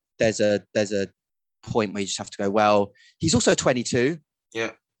think there's a point where you just have to go, well, he's also 22.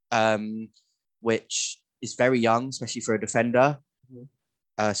 Yeah. Which is very young, especially for a defender.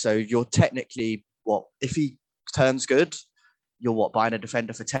 Mm-hmm. So you're technically, if he turns good, you're buying a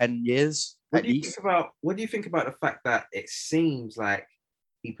defender for 10 years what do you think about the fact that it seems like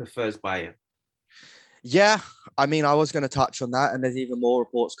he prefers Bayern? Yeah, I mean, I was going to touch on that, and there's even more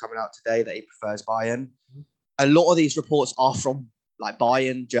reports coming out today that he prefers Bayern. Mm-hmm. A lot of these reports are from like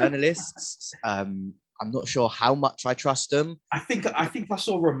Bayern journalists. I'm not sure how much I trust them. I think I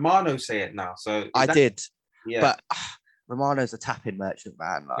saw Romano say it now. So did. Yeah. But Romano's a tapping merchant,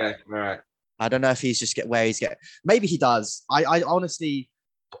 man. Like, yeah, right. I don't know if he's just maybe he does. I honestly,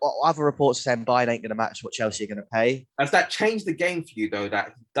 other reports are saying Bayern ain't going to match what Chelsea are going to pay. Has that changed the game for you though?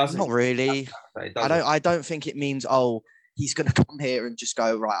 That doesn't. Not really. I don't think it means he's going to come here and just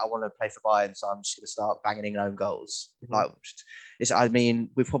go, right, I want to play for Bayern, so I'm just going to start banging in own goals. Mm-hmm. I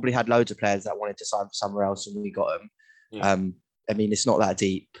mean, we've probably had loads of players that wanted to sign for somewhere else and we got them. Yeah. I mean, it's not that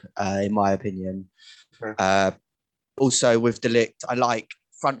deep, in my opinion. Sure. Also, with De Ligt, I like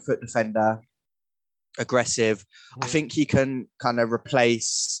front foot defender, aggressive. Mm-hmm. I think he can kind of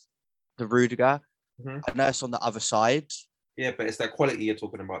replace the Rudiger. Mm-hmm. I know it's on the other side. Yeah, but it's that quality you're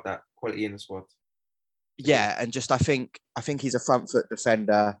talking about, that quality in the squad. Yeah, and just I think he's a front foot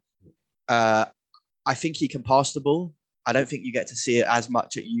defender. I think he can pass the ball. I don't think you get to see it as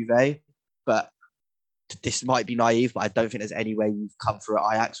much at Juve, but this might be naive, but I don't think there's any way you've come through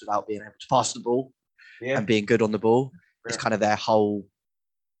at Ajax without being able to pass the ball and being good on the ball. Yeah. It's kind of their whole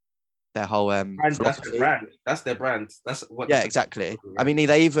that's their brand. That's their brand. That's what. Yeah, exactly. I mean,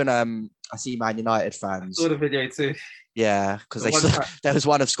 they even I see Man United fans. I saw the video too. Yeah, because there was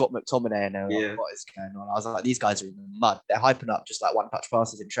one of Scott McTominay and they were like, what is going on? I was like, these guys are in the mud. They're hyping up just like one-touch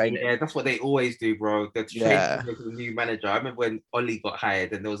passes in training. Yeah, that's what they always do, bro. They're training with the new manager. I remember when Oli got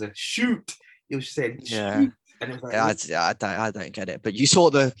hired and there was a shoot. He was saying shoot. And it was like, I don't get it. But you saw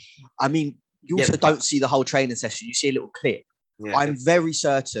you also don't see the whole training session. You see a little clip. Yeah, I'm very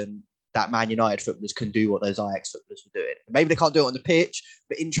certain that Man United footballers can do what those Ajax footballers were doing. Maybe they can't do it on the pitch,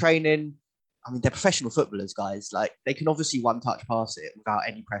 but in training, I mean, they're professional footballers, guys. Like, they can obviously one-touch pass it without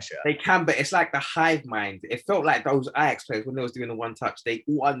any pressure. They can, but it's like the hive mind. It felt like those Ajax players, when they was doing the one-touch, they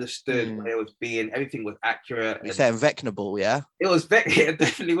all understood what it was being. Everything was accurate. You're saying Vecnable, yeah? It was it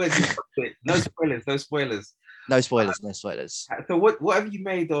definitely was. No spoilers, no spoilers. No spoilers, no spoilers. So what have you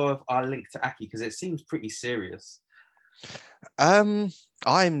made of our link to Aki? Because it seems pretty serious. I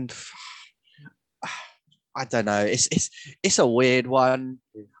don't know. It's a weird one.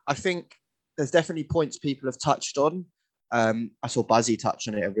 I think there's definitely points people have touched on. I saw Buzzy touch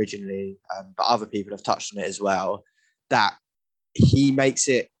on it originally, but other people have touched on it as well. That he makes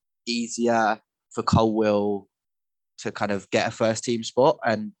it easier for Colwill to kind of get a first team spot,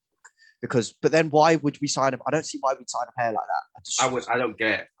 but then why would we sign him? I don't see why we'd sign a player like that. I don't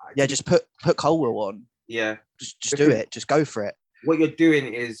get it. Just put Colwill on. Yeah, just do it. Just go for it. What you're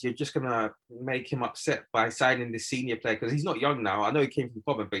doing is you're just gonna make him upset by signing this senior player, because he's not young now. I know he came from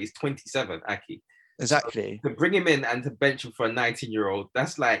Cobham, but he's 27, Aki. Exactly. So to bring him in and to bench him for a 19-year-old,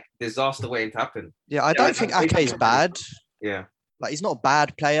 that's like disaster waiting to happen. Yeah, I don't think Ake's bad. Yeah, like, he's not a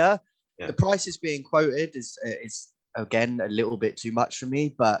bad player. Yeah. The price is being quoted is again a little bit too much for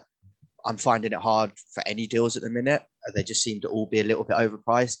me, but I'm finding it hard for any deals at the minute. They just seem to all be a little bit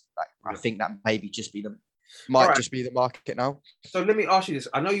overpriced. I think that maybe just be the market now. So let me ask you this.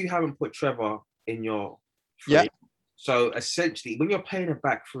 I know you haven't put Trevor in your three. Yeah. So essentially, when you're playing a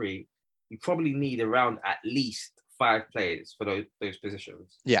back three, you probably need around at least 5 players for those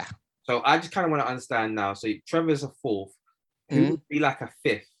positions. Yeah. So I just kind of want to understand now. So Trevor's a 4th. Who would be like a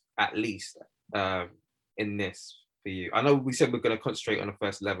 5th at least in this for you? I know we said we're going to concentrate on the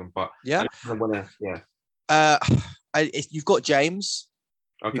first 11, but yeah, I kind of want to, you've got James,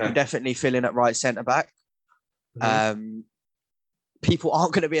 okay, who can definitely fill in at right centre back. People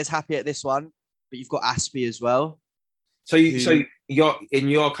aren't going to be as happy at this one, but you've got Aspie as well. So you're in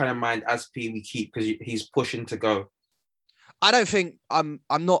your kind of mind, Aspie we keep because he's pushing to go. I don't think I'm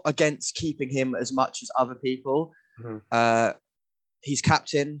not against keeping him as much as other people. He's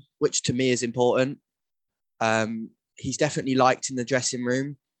captain, which to me is important. He's definitely liked in the dressing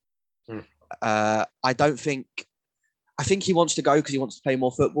room. I think he wants to go because he wants to play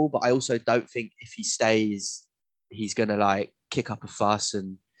more football, but I also don't think if he stays, he's going to like kick up a fuss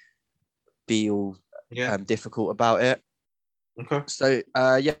and be all difficult about it. Okay. So,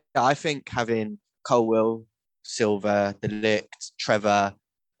 I think having Colwill, Silva, De Ligt, Trevor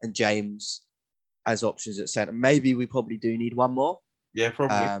and James as options at centre. Maybe we probably do need one more. Yeah,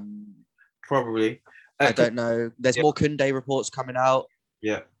 probably. Probably. I don't know. There's more Koundé reports coming out.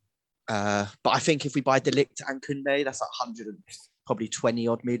 Yeah. But I think if we buy De Ligt and Koundé, that's like 120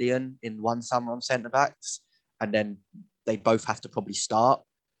 odd million in one summer on centre backs, and then they both have to probably start.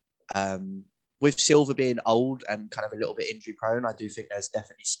 With Silva being old and kind of a little bit injury prone, I do think there's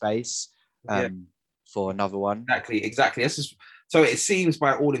definitely space for another one. Exactly. So it seems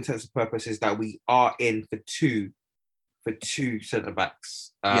by all intents and purposes that we are in for two centre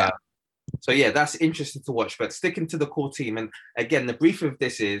backs. So that's interesting to watch. But sticking to the core team, and again, the brief of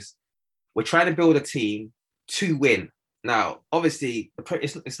this is we're trying to build a team to win. Now, obviously,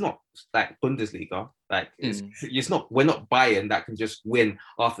 it's not like Bundesliga. Like it's not. We're not Bayern that can just win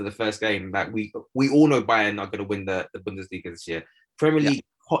after the first game. Like we all know Bayern are going to win the Bundesliga this year. Premier League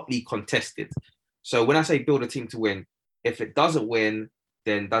hotly contested. So when I say build a team to win, if it doesn't win,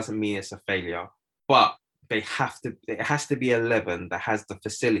 then doesn't mean it's a failure. But it has to be 11 that has the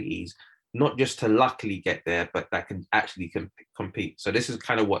facilities, not just to luckily get there, but that can actually compete. So this is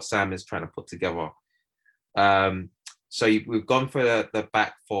kind of what Sam is trying to put together. So we've gone for the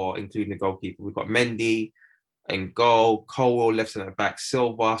back four, including the goalkeeper. We've got Mendy in goal, Colwill left centre back,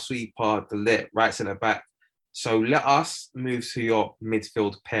 Silva, Sweeper, De Ligt right centre back. So let us move to your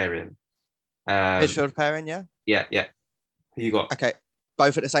midfield pairing. Midfield pairing, yeah? Yeah. Who you got? Okay.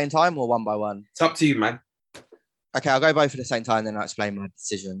 Both at the same time or one by one? It's up to you, man. Okay, I'll go both at the same time, then I'll explain my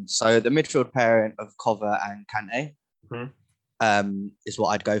decision. So the midfield pairing of Cover and Kante is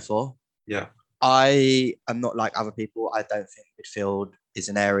what I'd go for. Yeah. I am not like other people. I don't think midfield is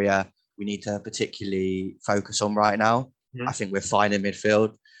an area we need to particularly focus on right now. I think we're fine in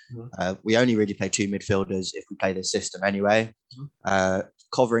midfield. We only really play 2 midfielders if we play this system anyway.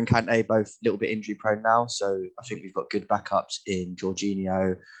 Cover and Kante both a little bit injury prone now, so I think we've got good backups in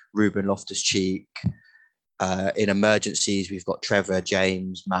Jorginho, Ruben Loftus-Cheek. In emergencies, we've got Trevor,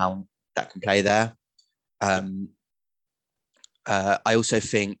 James, Mount that can play there. I also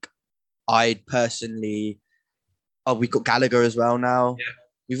think I'd personally... we've got Gallagher as well now. Yeah.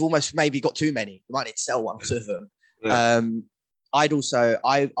 We've almost maybe got too many. We might need to sell one of them. Yeah. I'm still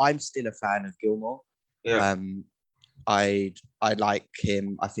a fan of Gilmore. Yeah. I like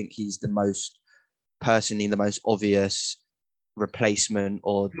him. I think he's the most obvious replacement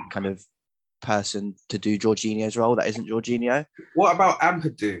or kind of person to do Jorginho's role that isn't Jorginho. What about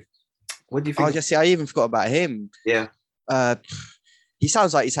Ampadu? What do you think? Oh, I even forgot about him. Yeah. He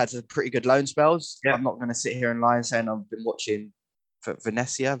sounds like he's had some pretty good loan spells. Yeah. I'm not going to sit here and lie and saying I've been watching for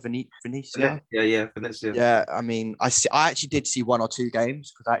Venezia. Yeah, Venezia. Yeah, I mean, I actually did see 1 or 2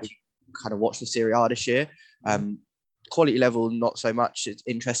 games because I actually kind of watched the Serie A this year. Quality level, not so much. It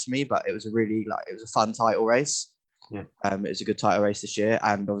interests me, but it was it was a fun title race. Yeah. It was a good title race this year,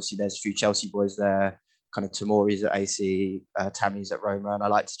 and obviously there's a few Chelsea boys there. Kind of Tomori's at AC, Tammy's at Roma, and I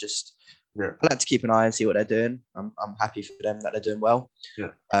like to keep an eye and see what they're doing. I'm happy for them that they're doing well.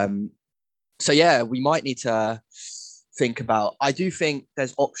 Yeah. So yeah, we might need to think about. I do think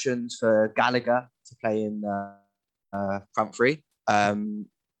there's options for Gallagher to play in front three.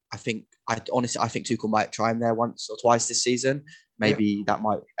 I think Tuchel might try him there once or twice this season. Maybe that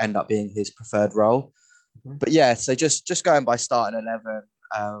might end up being his preferred role. Mm-hmm. But yeah, so just going by starting 11.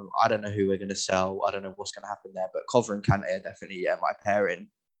 I don't know who we're going to sell. I don't know what's going to happen there. But Cover and Kante are definitely my pairing.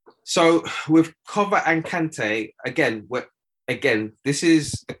 So with Cover and Kante, again, this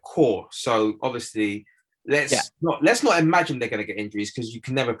is the core. So obviously, let's not imagine they're going to get injuries because you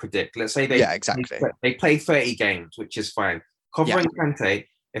can never predict. Let's say they play 30 games, which is fine. Cover and Kante.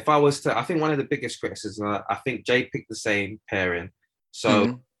 If I was to, I think one of the biggest criticisms, I think Jay picked the same pairing.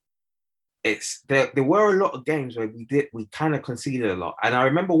 So there were a lot of games where we kind of conceded a lot. And I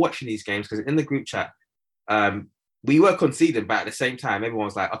remember watching these games because in the group chat, we were conceding, but at the same time, everyone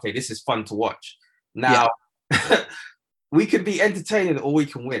was like, okay, this is fun to watch. Now, we could be entertaining or we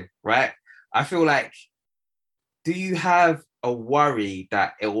can win, right? I feel like, do you have a worry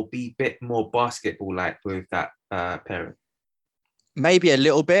that it will be a bit more basketball-like with that pairing? Maybe a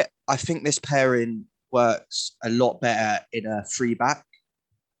little bit. I think this pairing works a lot better in a free back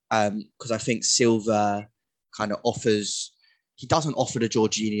because I think Silva kind of he doesn't offer the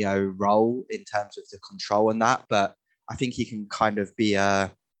Jorginho role in terms of the control and that, but I think he can kind of be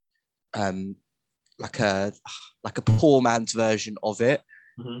like a poor man's version of it.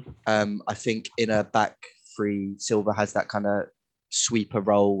 Mm-hmm. I think in a back three, Silva has that kind of sweeper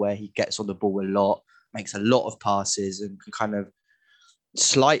role where he gets on the ball a lot, makes a lot of passes and can kind of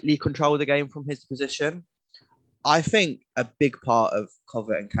slightly control the game from his position. I think a big part of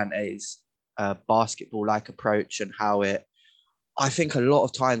Cover and Kante's basketball-like approach and I think a lot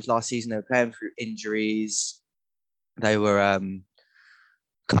of times last season they were playing through injuries. They were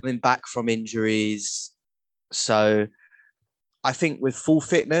coming back from injuries. So I think with full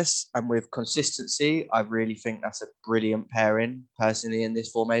fitness and with consistency, I really think that's a brilliant pairing personally in this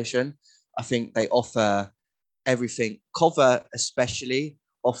formation. I think they offer everything. Cover especially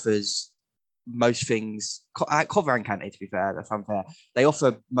offers most things. Cover and Kante, to be fair, that's unfair. They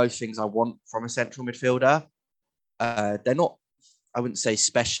offer most things I want from a central midfielder. They're not, I wouldn't say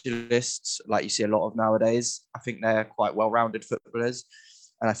specialists like you see a lot of nowadays. I think they're quite well-rounded footballers.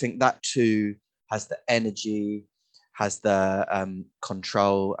 And I think that too has the energy, has the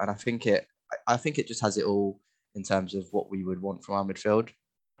control. And I think it just has it all in terms of what we would want from our midfield.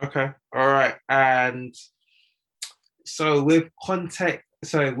 Okay. All right. And so with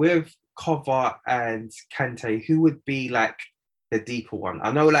Cover and Kante, who would be like the deeper one?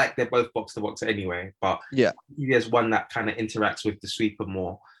 I know like they're both box to box anyway, but there's one that kind of interacts with the sweeper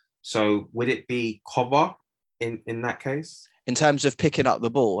more. So would it be Cover in that case? In terms of picking up the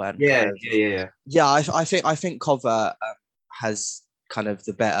ball and I think Cover has kind of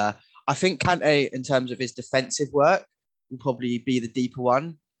the better. I think Kante in terms of his defensive work will probably be the deeper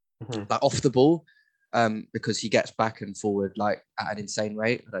one, like off the ball. Because he gets back and forward like at an insane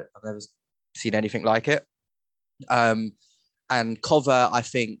rate. I've never seen anything like it. And Cover, I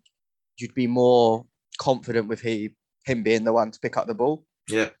think you'd be more confident with him being the one to pick up the ball.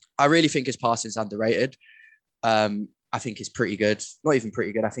 Yeah, I really think his passing is underrated. I think it's pretty good. Not even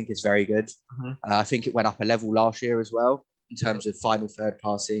pretty good. I think it's very good. I think it went up a level last year as well in terms of final third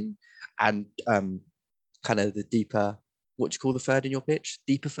passing and kind of the deeper. What do you call the third in your pitch?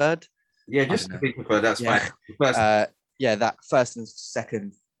 Deeper third. Yeah, just the deeper third. That's fine. First. That first and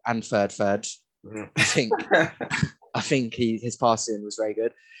second and third. I think his passing was very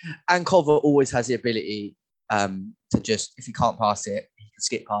good, and Cover always has the ability to just, if he can't pass it, he can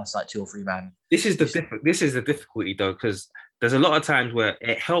skip past like 2 or 3 man. This is the difficulty though, because there's a lot of times where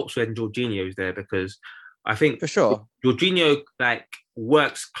it helps when Jorginho's there, because I think for sure Jorginho like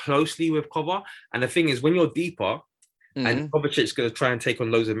works closely with Cover, and the thing is when you're deeper and Kovacic's going to try and take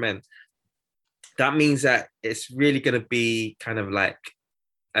on loads of men, that means that it's really going to be kind of like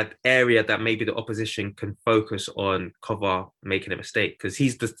an area that maybe the opposition can focus on cover making a mistake, because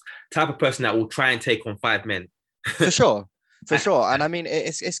he's the type of person that will try and take on 5 men. For sure. And I mean,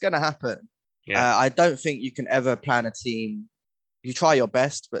 it's going to happen. Yeah. I don't think you can ever plan a team. You try your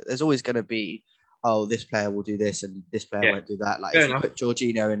best, but there's always going to be, oh, this player will do this and this player won't do that. Like, if you put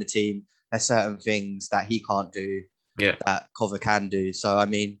Jorginho in the team, there's certain things that he can't do that Cover can do. So, I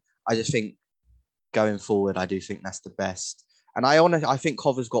mean, I just think going forward, I do think that's the best. And I think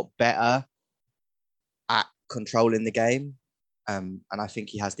Cover's got better at controlling the game. And I think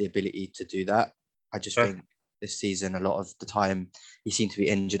he has the ability to do that. I just think this season, a lot of the time, he seemed to be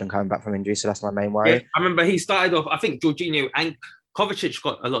injured and coming back from injury. So that's my main worry. Yeah, I remember he started off, I think Jorginho and Kovacic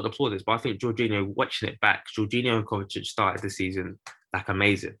got a lot of applauders, but I think Jorginho, watching it back, Jorginho and Kovacic started the season like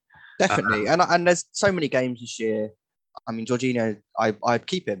amazing. Definitely. And there's so many games this year. I mean, Jorginho, I'd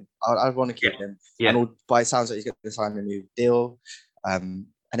keep him. I'd want to keep him. Yeah. And by it sounds like he's going to sign a new deal. And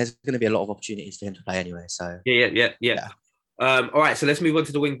there's going to be a lot of opportunities for him to play anyway. So Yeah. All right, so let's move on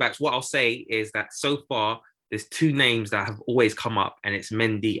to the wing backs. What I'll say is that so far, there's 2 names that have always come up, and it's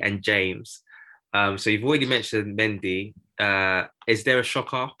Mendy and James. So you've already mentioned Mendy. Is there a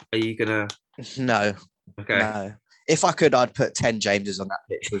shocker? Are you gonna? No. Okay. No. If I could, I'd put 10 Jameses on that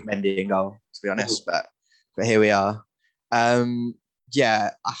pitch with Mendy in goal, to be honest. But here we are. Do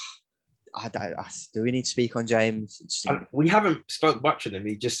we need to speak on James? We haven't spoke much on him.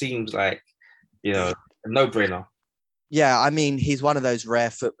 He just seems like, a no-brainer. Yeah, I mean, he's one of those rare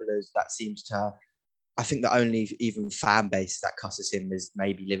footballers that seems to. I think the only even fan base that cusses him is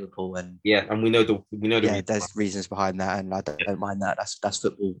maybe Liverpool, and and we know the there's reasons behind that, and I don't mind that. That's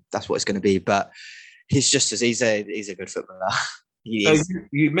football. That's what it's going to be. But he's a good footballer.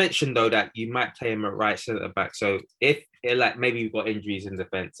 You mentioned though that you might play him at right centre back. So if maybe you've got injuries in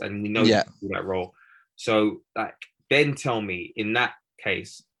defence, and we know you can do that role. So then tell me, in that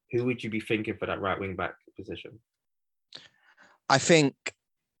case, who would you be thinking for that right wing back position? I think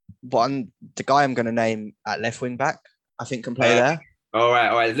the guy I'm going to name at left wing back, I think can play there. All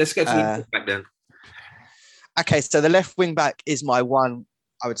right. Let's go to the left back then. Okay, so the left wing back is my one,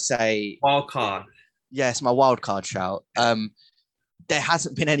 I would say, wild card. Yes, my wild card shout. There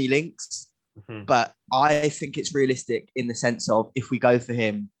hasn't been any links, but I think it's realistic in the sense of if we go for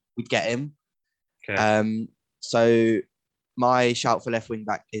him, we'd get him. Okay. So my shout for left wing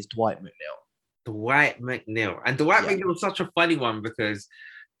back is Dwight McNeil. And Dwight McNeil is such a funny one because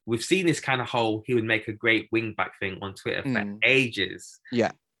we've seen this kind of whole he would make a great wing back thing on Twitter for ages.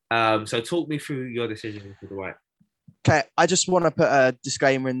 Yeah. So talk me through your decision for Dwight. Okay, I just want to put a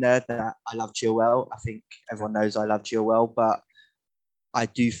disclaimer in there that I love Chilwell. I think everyone knows I love Chilwell, but I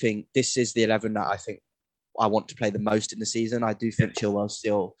do think this is the 11 that I think I want to play the most in the season. I do think Chilwell's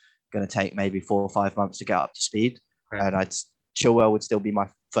still going to take maybe 4 or 5 months to get up to speed. Okay. And Chilwell would still be my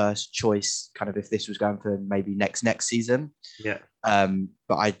first choice, kind of if this was going for maybe next season. Yeah.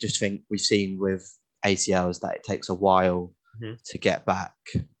 But I just think we've seen with ACLs that it takes a while to get back.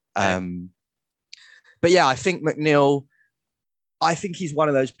 But yeah, I think McNeil, I think he's one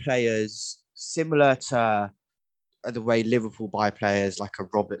of those players similar to the way Liverpool buy players like a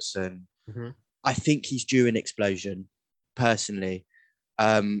Robertson. I think he's due an explosion, personally.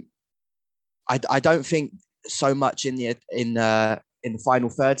 I don't think so much in the final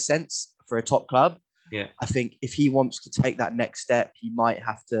third sense for a top club. Yeah. I think if he wants to take that next step, he might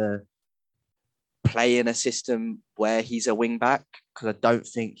have to play in a system where he's a wing back, because I don't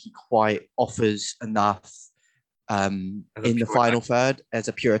think he quite offers enough in the final third as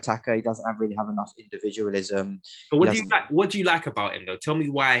a pure attacker. He doesn't really have enough individualism. But what do you like about him though? Tell me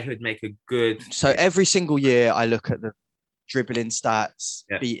why he would make a good. So every single year I look at the dribbling stats,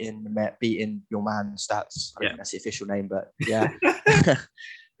 beating your man stats. I don't think that's the official name, but yeah.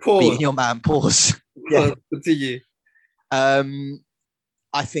 Beating your man, pause. Yeah. Continue.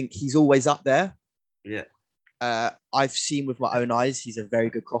 I think he's always up there. Yeah. I've seen with my own eyes, he's a very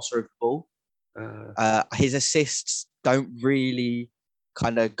good crosser of the ball. His assists don't really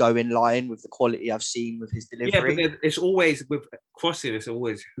kind of go in line with the quality I've seen with his delivery. Yeah, but it's always with crossing. It's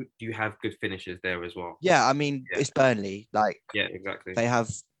always you have good finishers there as well. Yeah, I mean it's Burnley. Yeah, exactly. They have.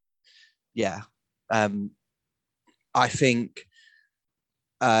 Yeah, I think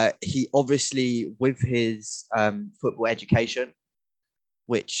he obviously with his football education,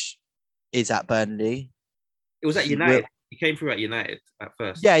 which is at Burnley. It was at United. He came through at United at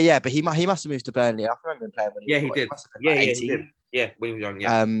first. Yeah, but he must have moved to Burnley. I remember him playing when he did. He did. Yeah, when he was young.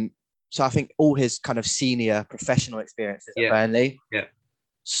 Yeah. So I think all his kind of senior professional experiences at Burnley. Yeah.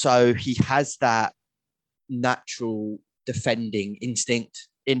 So he has that natural defending instinct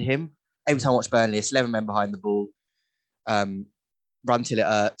in him. Every time I watch Burnley, it's 11 men behind the ball. run till it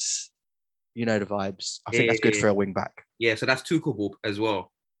hurts. You know the vibes. I think that's good for a wing back. Yeah, so that's Tuchel as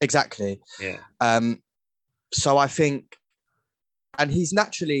well. Exactly. Yeah. So I think, and he's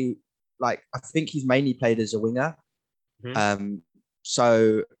naturally I think he's mainly played as a winger. Mm-hmm.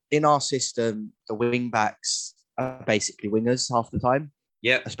 So in our system, the wing backs are basically wingers half the time.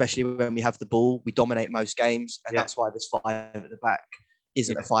 Yeah. Especially when we have the ball, we dominate most games, and that's why this 5 at the back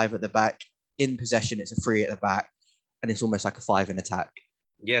isn't a 5 at the back. In possession, it's a 3 at the back, and it's almost like a 5 in attack.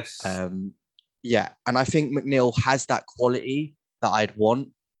 Yes. Yeah, and I think McNeil has that quality that I'd want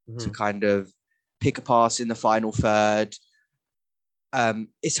to kind of pick a pass in the final third.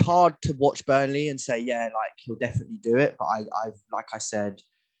 It's hard to watch Burnley and say, he'll definitely do it. But I've like I said,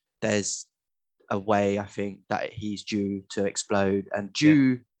 there's a way I think that he's due to explode and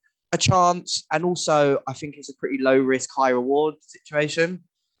due a chance. And also, I think it's a pretty low risk, high reward situation.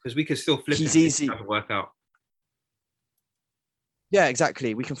 Because we can still flip he's him. Easy. To work out. Yeah,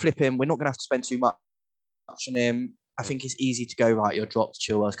 exactly. We can flip him. We're not going to have to spend too much on him. I think it's easy to go, right, you're dropped,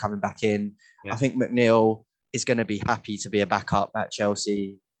 Chilwell's coming back in. Yeah. I think McNeil is going to be happy to be a backup at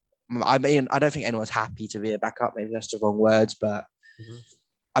Chelsea. I mean, I don't think anyone's happy to be a backup. Maybe that's the wrong words, but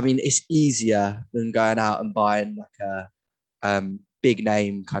I mean, it's easier than going out and buying like a big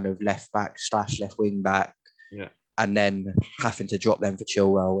name kind of left back / left wing back. Yeah. And then having to drop them for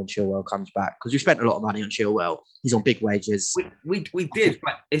Chilwell when Chilwell comes back. Because we spent a lot of money on Chilwell. He's on big wages. We did,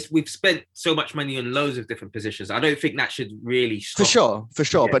 but we've spent so much money on loads of different positions. I don't think that should really stop. For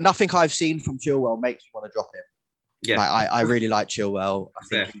sure. Yeah. But nothing I've seen from Chilwell makes me want to drop him. Yeah. I really like Chilwell. I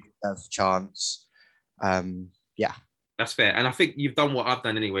think he deserves a chance. Yeah. That's fair. And I think you've done what I've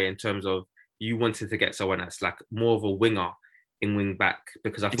done anyway, in terms of you wanted to get someone that's like more of a winger in wing back,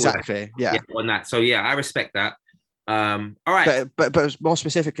 because I thought on that. So yeah, I respect that. All right. But more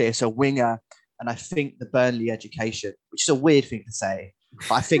specifically, it's a winger, and I think the Burnley education, which is a weird thing to say,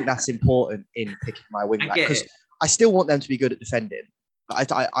 but I think that's important in picking my wing back, because I still want them to be good at defending.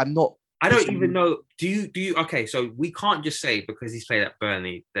 I'm not. I don't even know. Do you? Okay, so we can't just say because he's played at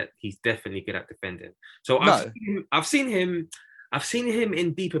Burnley that he's definitely good at defending. So I've seen him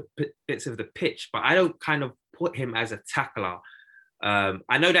in deeper bits of the pitch, but I don't kind of put him as a tackler.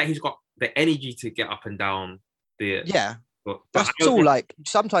 I know that he's got the energy to get up and down. But that's all. Like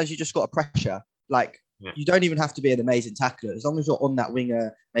sometimes you just got to pressure. Like you don't even have to be an amazing tackler, as long as you're on that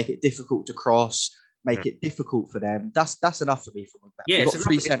winger, make it difficult to cross, make it difficult for them. That's enough for me. We've got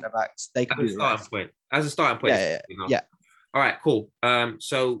 3 centre backs. They can do that. As a starting point. Yeah. All right, cool.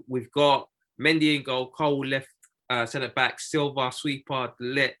 So we've got Mendy in goal, Cole left centre back, Silva, Sweeper,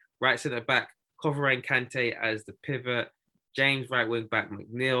 Lit right centre back, Kovacic, Kante as the pivot. James right wing back,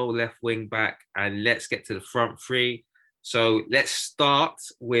 McNeil left wing back, and let's get to the front three. So let's start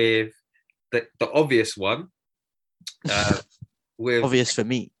with the obvious one. Obvious for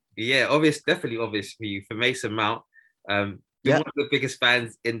me. Yeah, definitely obvious for you, for Mason Mount. One of the biggest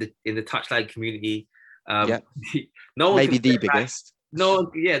fans in the touchline community. No one maybe the biggest. No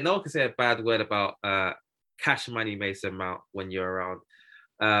one can say a bad word about cash money Mason Mount when you're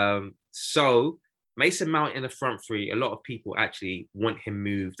around. So Mason Mount in the front three, a lot of people actually want him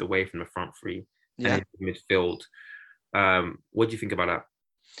moved away from the front three and into midfield. What do you think about that?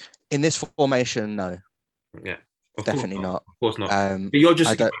 In this formation, no. Yeah. Definitely not. Of course not.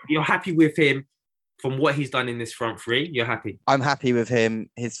 But you're happy with him from what he's done in this front three? You're happy? I'm happy with him.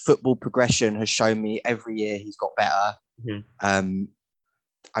 His football progression has shown me every year he's got better. Mm-hmm.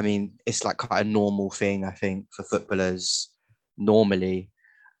 I mean, it's like quite a normal thing, I think, for footballers normally,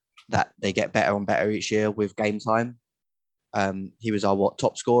 that they get better and better each year with game time. He was our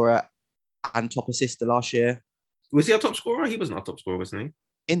top scorer and top assister last year. Was he our top scorer? He wasn't our top scorer, wasn't he?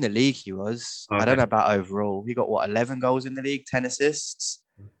 In the league, he was. Okay. I don't know about overall. He got 11 goals in the league, 10 assists.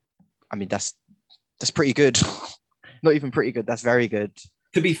 I mean, that's pretty good. Not even pretty good. That's very good.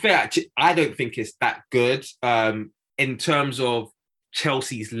 To be fair, I don't think it's that good in terms of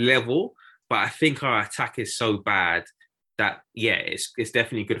Chelsea's level, but I think our attack is so bad that it's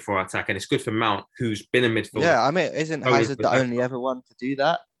definitely good for our attack, and it's good for Mount, who's been a midfielder. Yeah, I mean, isn't Hazard the only ever one to do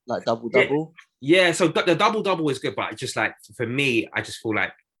that? Like double-double? Yeah, so the double-double is good, but just like, for me, I just feel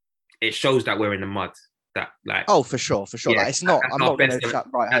like it shows that we're in the mud. That like, oh, for sure. Like, it's not. I'm not going to shut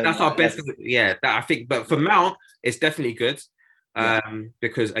right home. That's our best. Yeah, that I think. But for Mount, it's definitely good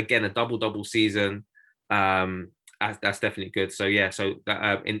because again, a double season, that's definitely good. So so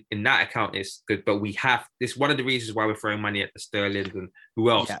that, in that account, it's good. But we have this. One of the reasons why we're throwing money at the Sterling and who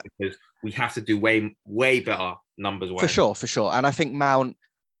else, because we have to do way better numbers. For sure. And I think Mount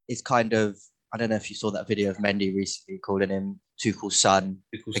is kind of. I don't know if you saw that video of Mendy recently calling him Tuchel's son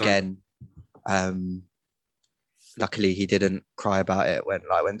again. Luckily, he didn't cry about it when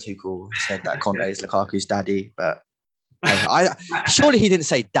Tuchel said that Conte is Lukaku's daddy. But I surely he didn't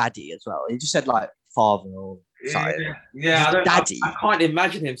say daddy as well. He just said like father or something. Yeah, daddy. I can't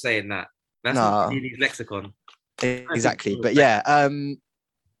imagine him saying that. That's not in his lexicon. Exactly. But yeah,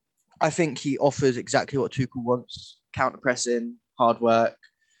 I think he offers exactly what Tuchel wants: counter pressing, hard work.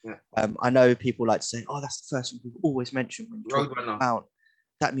 Yeah. I know people like to say, "Oh, that's the first thing people always mention when you talk about Mount."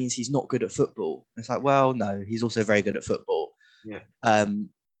 That means he's not good at football. It's like, well, no, he's also very good at football. Yeah.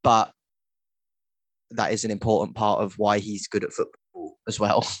 But that is an important part of why he's good at football as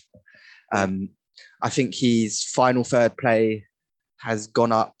well. I think his final third play has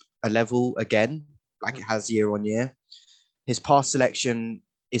gone up a level again, like it has year on year. His pass selection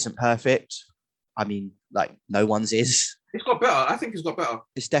isn't perfect. I mean, like no one's is. It's got better. I think it's got better.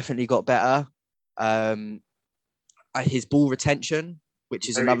 It's definitely got better. His ball retention, which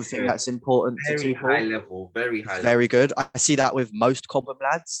is another thing that's important to people. Very high level. Very good. I see that with most Cobham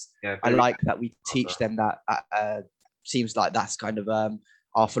lads. Yeah, I like that we teach them that. Seems like that's kind of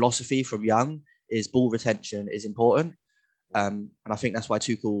our philosophy from young, is ball retention is important. And I think that's why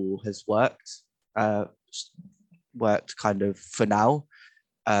Tuchel has worked kind of for now.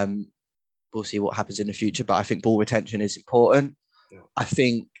 We'll see what happens in the future, but I think ball retention is important. Yeah. I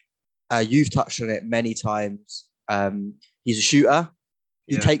think you've touched on it many times. He's a shooter.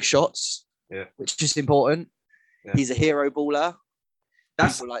 He takes shots, which is important. Yeah. He's a hero baller.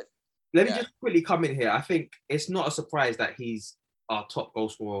 Let me just quickly come in here. I think it's not a surprise that he's our top goal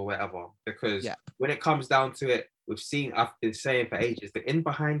scorer or whatever, because when it comes down to it, I've been saying for ages, the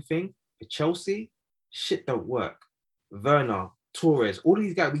in-behind thing for Chelsea, shit don't work. Werner, Torres, all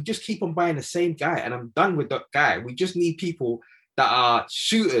these guys, we just keep on buying the same guy, and I'm done with that guy. We just need people that are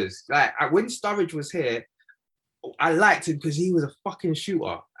shooters. Like when Sturridge was here, I liked him because he was a fucking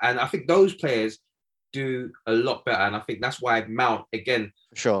shooter, and I think those players do a lot better. And I think that's why Mount, again,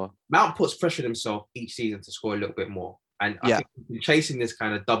 Mount puts pressure on himself each season to score a little bit more. And I think he's been chasing this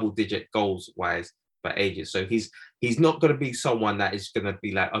kind of double-digit goals-wise for ages. So he's not going to be someone that is going to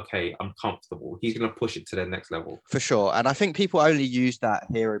be like, okay, I'm comfortable. He's going to push it to the next level. For sure. And I think people only use that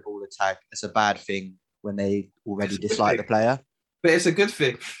hero baller tag as a bad thing when they already dislike the player. But it's a good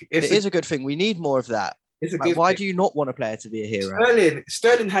thing. It is a good thing. We need more of that. Why do you not want a player to be a hero?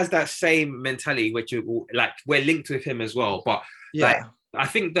 Sterling has that same mentality, which we're linked with him as well. But I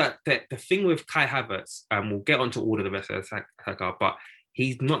think that the thing with Kai Havertz, we'll get onto all of the rest of the attacker, but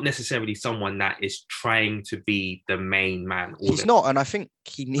he's not necessarily someone that is trying to be the main man. He's not, and I think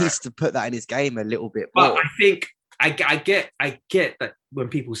he needs to put that in his game a little bit more. But I think I get that when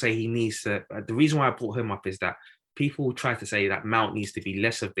people say he needs to. The reason why I brought him up is that people try to say that Mount needs to be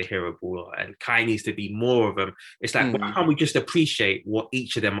less of the hero baller and Kai needs to be more of them. It's like, why can't we just appreciate what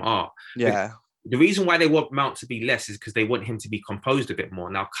each of them are? Yeah. The reason why they want Mount to be less is because they want him to be composed a bit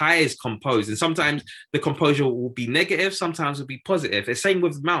more. Now, Kai is composed, and sometimes the composure will be negative, sometimes it'll be positive. The same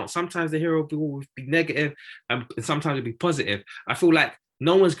with Mount. Sometimes the hero will be negative, and sometimes it'll be positive. I feel like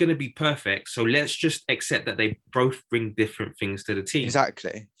no one's going to be perfect, so let's just accept that they both bring different things to the team.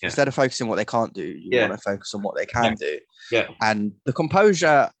 Exactly. Yeah. Instead of focusing on what they can't do, you want to focus on what they can do. Yeah. And the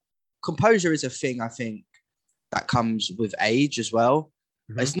composure is a thing, I think, that comes with age as well.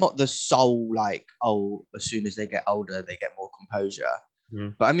 Mm-hmm. It's not the sole, as soon as they get older, they get more composure. Mm-hmm.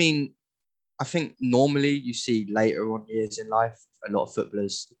 But I mean, I think normally you see later on years in life, a lot of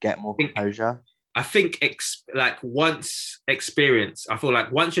footballers get more composure. I think once experience, I feel like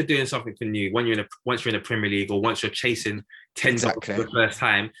once you're doing something new, once you're in the Premier League or once you're chasing 10 goals for the first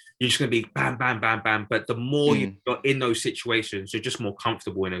time, you're just going to be bam, bam, bam, bam. But the more you're in those situations, you're just more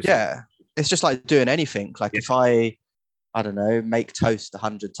comfortable in those situations. It's just like doing anything. Like if I don't know, make toast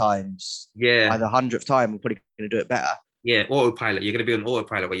 100 times. Yeah. By the 100th time, I'm probably going to do it better. Yeah, autopilot. You're going to be on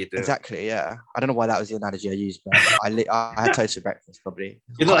autopilot while you do it. Exactly, yeah. I don't know why that was the analogy I used, but I had toast for breakfast, probably.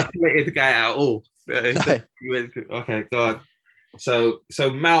 You're not a creative guy at all. No. Okay, go on. So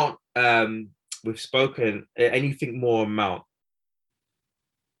Mount, we've spoken. Anything more on Mount?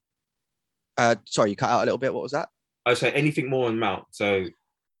 Sorry, you cut out a little bit. What was that? Oh, so anything more on Mount? So,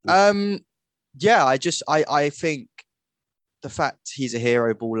 yeah, I think the fact he's a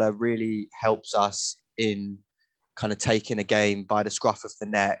hero baller really helps us in kind of taking a game by the scruff of the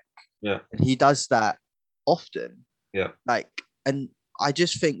neck. Yeah. And he does that often. Yeah. And I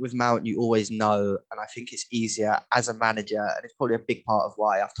just think with Mount, you always know, and I think it's easier as a manager, and it's probably a big part of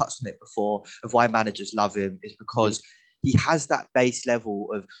why I've touched on it before, of why managers love him, is because he has that base level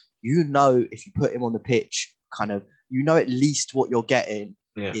of, if you put him on the pitch, kind of, at least what you're getting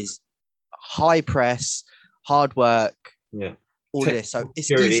is high press, hard work, all of this. So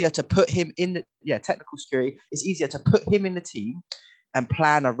it's easier to put him in the technical security. It's easier to put him in the team and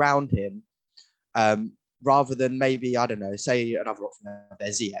plan around him, rather than maybe, I don't know, say another option there,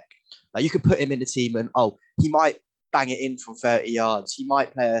 Ziyech. Like you could put him in the team and he might bang it in from 30 yards. He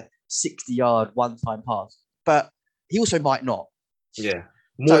might play a 60-yard one-time pass, but he also might not. Yeah.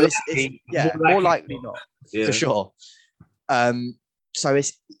 More likely not, for sure. So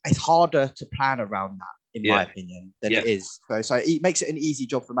it's harder to plan around that, in my opinion, than it is. So it makes it an easy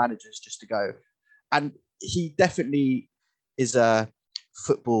job for managers just to go. And he definitely is a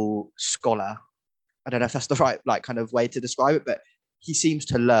football scholar. I don't know if that's the right kind of way to describe it, but he seems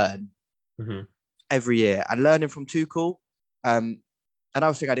to learn every year, and learning from Tuchel.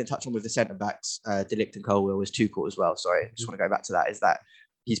 Another thing I didn't touch on with the centre backs, De Ligt and Colwill, was Tuchel as well. Sorry, I just want to go back to that. Is that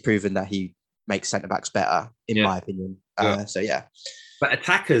he's proven that he makes centre backs better, in my opinion. But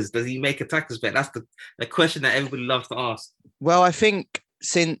attackers, does he make attackers better? That's the question that everybody loves to ask. Well, I think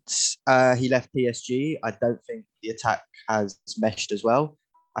since he left PSG, I don't think the attack has meshed as well.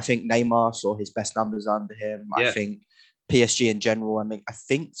 I think Neymar saw his best numbers under him. I think PSG in general, I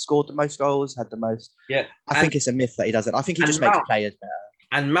think scored the most goals, had the most. Yeah. I think it's a myth that he doesn't. I think he just makes players better.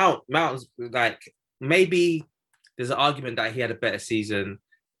 And Mount's maybe there's an argument that he had a better season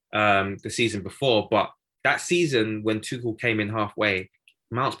the season before, but that season when Tuchel came in halfway,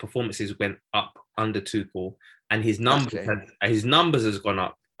 Mount's performances went up under Tuchel, and his numbers has gone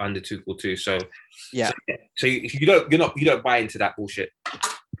up under Tuchel too. So so you don't buy into that bullshit.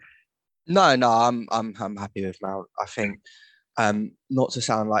 No, I'm happy with Mount. I think, not to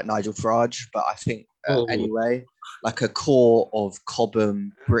sound like Nigel Farage, but I think anyway, like a core of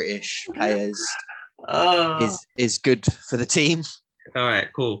Cobham British players is good for the team. All right,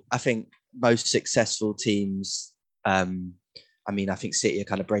 cool. I think most successful teams, I think City are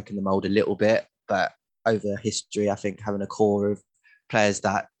kind of breaking the mold a little bit, but over history, I think having a core of players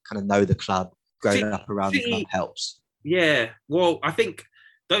that kind of know the club, growing up around the club helps. Yeah, well, I think,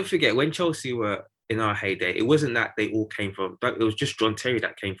 don't forget, when Chelsea were in our heyday, it wasn't that they all came from, it was just John Terry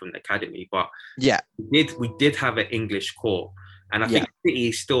that came from the academy, but we did have an English core. And I think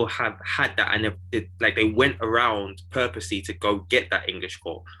City still had that, and they went around purposely to go get that English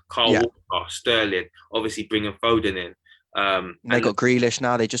core. Carl Walker, Sterling, obviously bringing Foden in. They got Grealish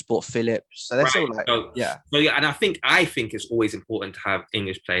now. They just bought Phillips, so they're still and I think it's always important to have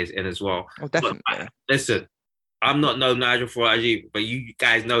English players in as well. Oh, definitely. But, listen, I'm not no Nigel Farage, but you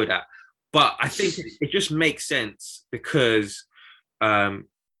guys know that. But I think it just makes sense because,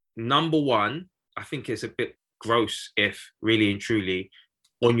 number one, I think it's a bit gross if really and truly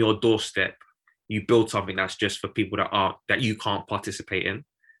on your doorstep you build something that's just for people that you can't participate in.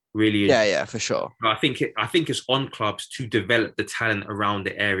 Really, for sure. I think it's on clubs to develop the talent around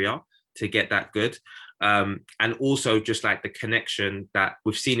the area to get that good, and also just like the connection that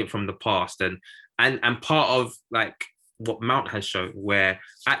we've seen it from the past, and part of like what Mount has shown, where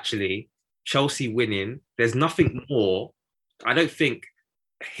actually Chelsea winning, there's nothing more. I don't think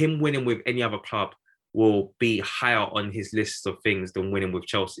him winning with any other club will be higher on his list of things than winning with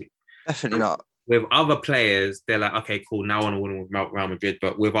Chelsea. Definitely not. With other players, they're like, okay, cool, now I want to win with Real Madrid.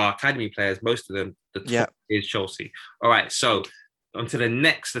 But with our academy players, most of them, the top is Chelsea. All right, so on to the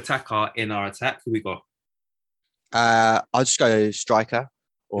next attacker in our attack. Who we got? I'll just go striker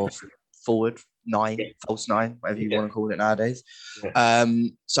or forward, false nine, whatever you want to call it nowadays. Yeah.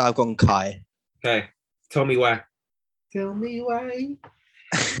 So I've gone Kai. Okay, tell me why.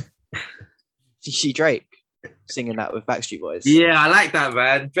 You see Drake singing that with Backstreet Boys. Yeah, I like that,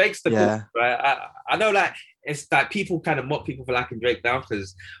 man. Drake's the cool, right? I know that it's that people kind of mock people for liking Drake now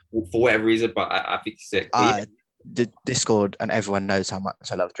because for whatever reason, but I think he's sick. The Discord and everyone knows how much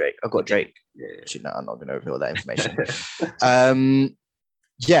I love Drake. I've got Drake. Actually, no, I'm not going to reveal that information.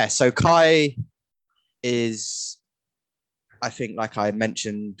 So Kai is, I think, like I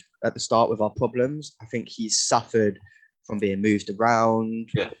mentioned at the start with our problems, I think he's suffered from being moved around.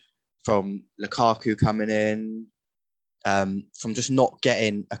 Yeah. From Lukaku coming in, from just not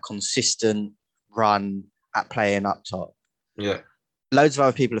getting a consistent run at playing up top. Yeah. Loads of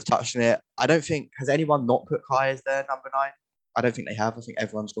other people have touched on it. I don't think, has anyone not put Kai as their number 9? I don't think they have. I think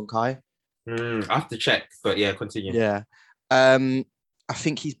everyone's gone Kai. I have to check, but yeah, continue. Yeah. I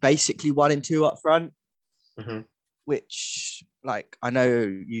think he's basically 1 and 2 up front, which, like, I know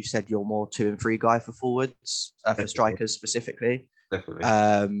you said you're more 2 and 3 guy for forwards, for strikers specifically.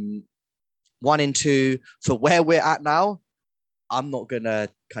 Definitely. 1 and 2 for where we're at now. I'm not gonna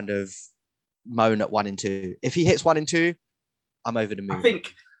kind of moan at 1 and 2. If he hits 1 and 2, I'm over the moon.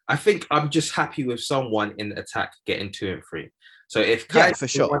 I think I'm just happy with someone in the attack getting 2 and 3. So if Kai for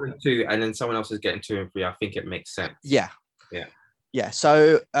sure 1 and 2, and then someone else is getting 2 and 3, I think it makes sense. Yeah. Yeah.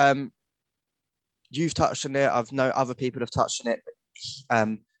 So you've touched on it. I've known other people have touched on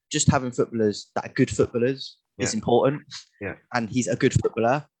it. Just having footballers that are good footballers is important. Yeah. And he's a good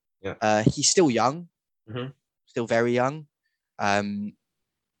footballer. Yeah. He's still young, still very young.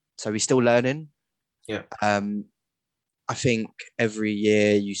 So he's still learning. Yeah. I think every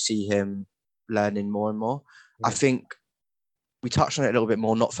year you see him learning more and more. I think we touched on it a little bit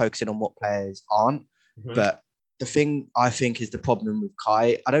more, not focusing on what players aren't. But the thing I think is the problem with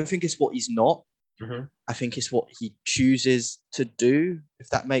Kai, I don't think it's what he's not. I think it's what he chooses to do, if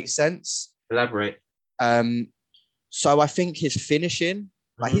that makes sense. Elaborate. So I think his finishing,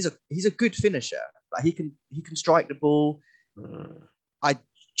 like he's a good finisher. Like he can strike the ball. I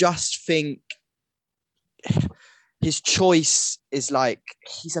just think his choice is like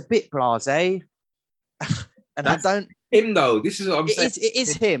he's a bit blasé. And that's I don't him though. This is what I'm saying. It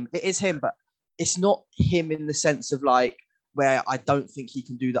is him, but it's not him in the sense of like where I don't think he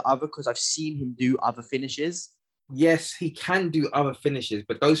can do the other, because I've seen him do other finishes. Yes, he can do other finishes,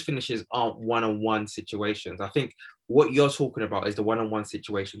 but those finishes aren't one-on-one situations. I think what you're talking about is the one-on-one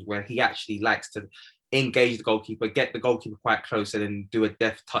situations where he actually likes to engage the goalkeeper, get the goalkeeper quite close, and then do a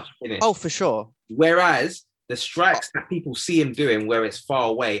deft touch finish. Oh, for sure. Whereas the strikes that people see him doing where it's far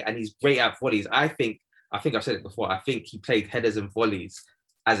away and he's great at volleys, I think I've said it before, I think he played headers and volleys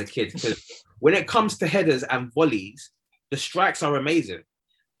as a kid. Because when it comes to headers and volleys, the strikes are amazing.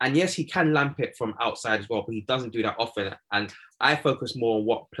 And yes, he can lamp it from outside as well, but he doesn't do that often. And I focus more on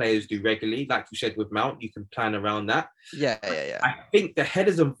what players do regularly. Like you said with Mount, you can plan around that. Yeah. I think the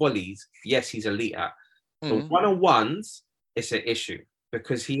headers and volleys, yes, he's elite at. The one-on-ones, it's an issue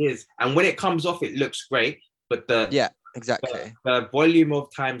because he is. And when it comes off, it looks great. But exactly. The volume of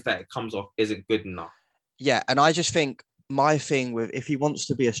times that it comes off isn't good enough. Yeah, and I just think my thing with if he wants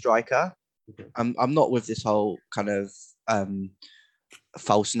to be a striker, I'm not with this whole kind of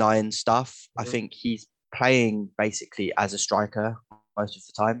false nine stuff. I think he's playing basically as a striker most of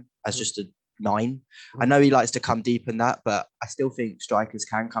the time, as just a 9. I know he likes to come deep in that, but I still think strikers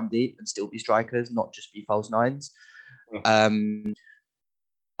can come deep and still be strikers, not just be false 9s.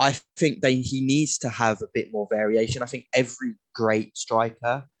 I think he needs to have a bit more variation. I think every great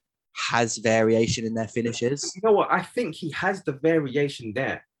striker has variation in their finishes. You know what? I think he has the variation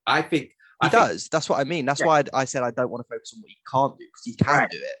there. I think he does. That's what I mean. That's why I said I don't want to focus on what he can't do, because he can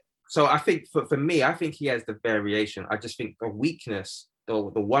do it. So I think for me, I think he has the variation. I just think the weakness, the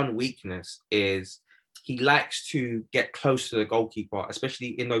one weakness is he likes to get close to the goalkeeper, especially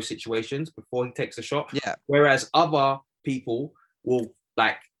in those situations before he takes a shot. Yeah. Whereas other people will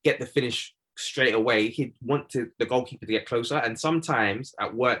like get the finish straight away. He'd want the goalkeeper to get closer, and sometimes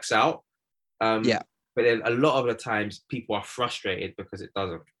that works out. But then a lot of the times people are frustrated because it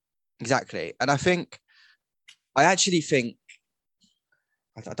doesn't. Exactly. And I actually think,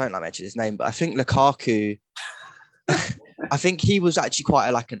 I don't like mentioning his name, but I think Lukaku, I think he was actually quite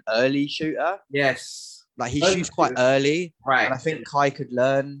an early shooter. Yes. Like he shoots quite early. Right. And I think Kai could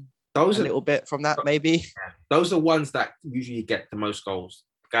learn a little bit from that, maybe. Yeah. Those are ones that usually get the most goals,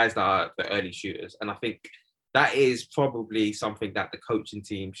 guys that are the early shooters. And I think that is probably something that the coaching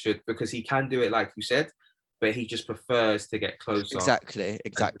team should, because he can do it, like you said, but he just prefers to get closer. Exactly.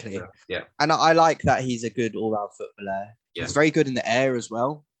 Yeah. And I like that he's a good all-round footballer. Yeah. He's very good in the air as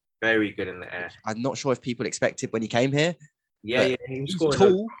well. Very good in the air. I'm not sure if people expected when he came here. Yeah. He's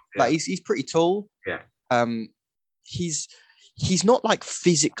tall. Yeah. Like he's pretty tall. Yeah. He's not like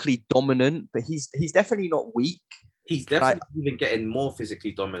physically dominant, but he's definitely not weak. He's definitely even getting more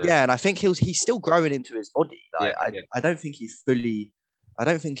physically dominant. Yeah, and I think he's still growing into his body. Like, I don't think he's fully. I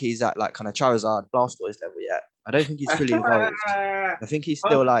don't think he's at like kind of Charizard Blastoise level yet. I don't think he's fully evolved. I think he's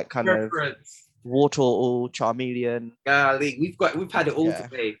still like kind of Wartortle, Charmeleon. We've had it all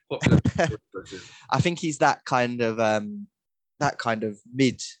today. I think he's that kind of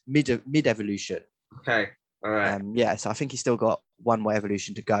mid evolution. Okay. All right. So I think he's still got one more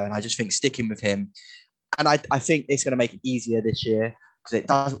evolution to go, and I just think sticking with him, and I think it's going to make it easier this year, because it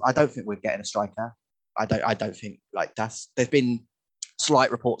does. I don't think we're getting a striker. I don't think there's been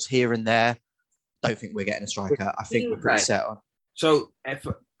slight reports here and there. Don't think we're getting a striker. I think we're pretty set on. So if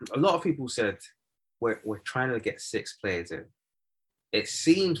a lot of people said we're trying to get 6 players in, it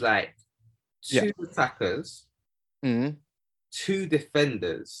seems like 2 attackers, 2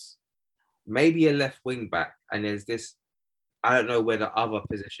 defenders, maybe a left wing back, and there's this. I don't know where the other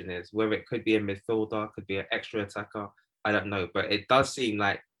position is. Whether it could be a midfielder, could be an extra attacker. I don't know, but it does seem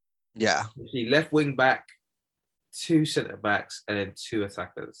like left wing back, 2 centre backs, and then 2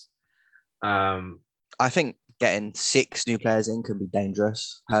 attackers. I think getting 6 new players in can be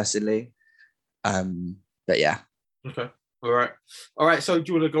dangerous, personally. But yeah. Okay. All right. So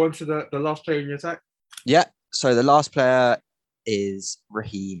do you want to go into the last player in your attack? Yeah. So the last player is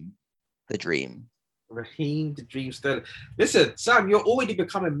Raheem, the Dream. Raheem, the Dream Sterling. Listen, Sam, you're already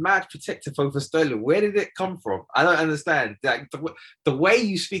becoming mad protective over Sterling. Where did it come from? I don't understand. Like the way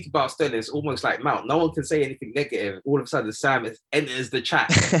you speak about Sterling is almost like Mount. No one can say anything negative. All of a sudden, Sam enters the chat.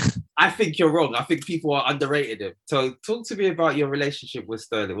 I think you're wrong. I think people are underrated him. So talk to me about your relationship with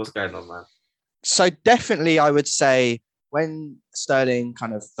Sterling. What's going on, man? So definitely, I would say when Sterling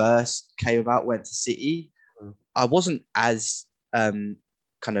kind of first came about, went to City, I wasn't as kind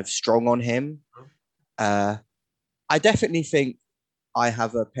of strong on him. I definitely think I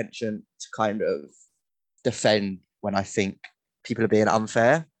have a penchant to kind of defend when I think people are being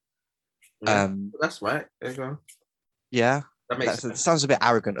unfair. Yeah, that's right. There you go. Yeah. That sounds a bit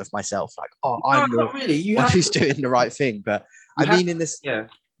arrogant of myself. Like, I'm not really. You one who's doing the right thing. But I mean, in this, in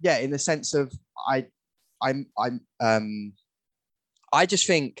the sense of I just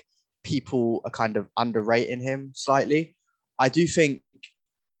think people are kind of underrating him slightly. I do think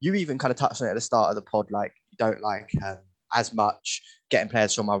you even kind of touched on it at the start of the pod. Like, you don't like as much getting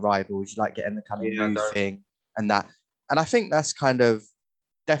players from our rivals. You like getting the kind of new thing and that. And I think that's kind of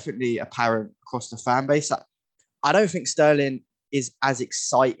definitely apparent across the fan base. Like, I don't think Sterling is as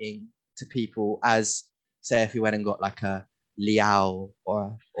exciting to people as, say, if we went and got like a Liao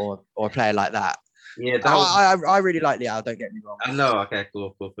or a player like that. Yeah, I really like Liao. Don't get me wrong. I know. Okay,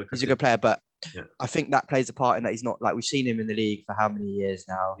 cool. He's a good player, but I think that plays a part in that he's not like we've seen him in the league for how many years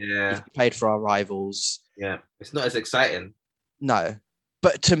now. Yeah, he's played for our rivals. Yeah, it's not as exciting. No,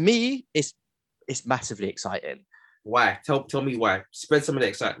 but to me, it's massively exciting. Why? Tell me why. Spread some of the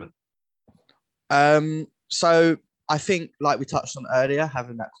excitement. So I think, like we touched on earlier,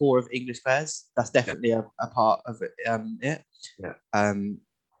 having that core of English players, that's definitely a part of it.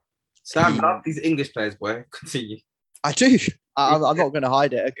 Sam, love these English players, boy. Continue. I do. I'm not going to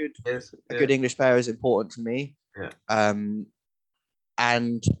hide it. A good English player is important to me. Yeah.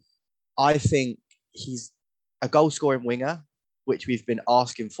 And I think he's a goal-scoring winger, which we've been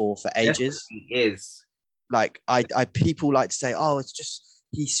asking for ages. Yes, he is. Like, I people like to say, oh, it's just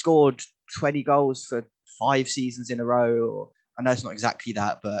he scored 20 goals for 5 seasons in a row. Or, I know it's not exactly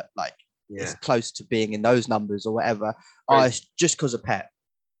that, but like it's close to being in those numbers or whatever. Right. Oh, it's just because of Pep.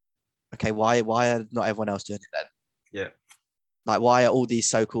 Okay, why are not everyone else doing it then? Yeah. Like, why are all these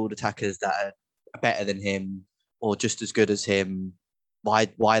so-called attackers that are better than him or just as good as him? Why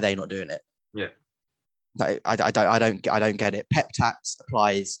are they not doing it? Yeah. Like, I don't get it. Pep tax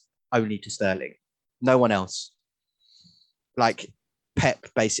applies only to Sterling, no one else. Like, Pep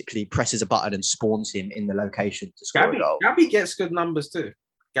basically presses a button and spawns him in the location to score a goal. Gabby gets good numbers too.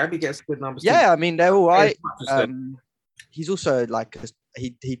 Yeah, I mean, they're all right. He's also like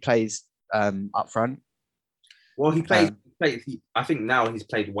he plays up front. Well, he plays. I think now he's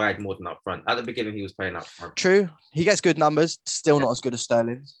played wide more than up front. At the beginning, he was playing up front. True, he gets good numbers. Still not as good as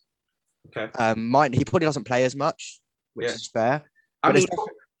Sterling's. Okay. He probably doesn't play as much, which is fair. I mean,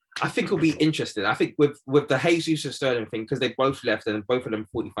 I think it'll be interesting. I think with the Jesus and Sterling thing, because they both left and both of them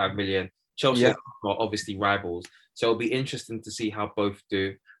 45 million. Chelsea are obviously rivals, so it'll be interesting to see how both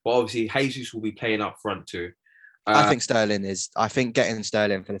do. But obviously, Jesus will be playing up front too. I think getting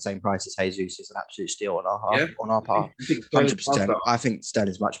Sterling for the same price as Jesus is an absolute steal on our part. 100%. I think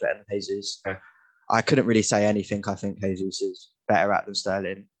Sterling's much better than Jesus. Okay. I couldn't really say anything I think Jesus is better at than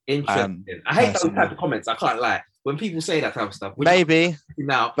Sterling. Interesting. I hate those type of comments. I can't lie. When people say that type of stuff, maybe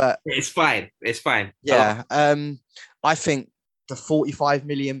now, but it's fine. It's fine. Yeah. I think the 45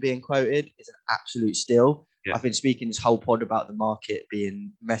 million being quoted is an absolute steal. Yeah. I've been speaking this whole pod about the market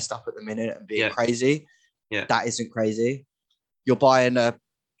being messed up at the minute and being crazy. Yeah, that isn't crazy. You're buying a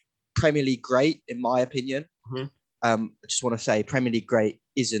Premier League great, in my opinion. Mm-hmm. I just want to say Premier League great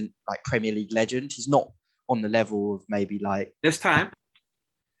isn't like Premier League legend. He's not on the level of maybe like... There's time.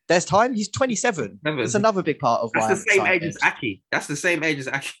 He's 27. It's another big part of why That's the same age as Aki. That's the same age as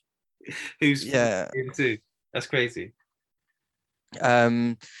Aki. Who's too. That's crazy.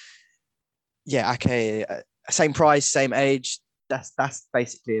 Okay. Same price, same age. That's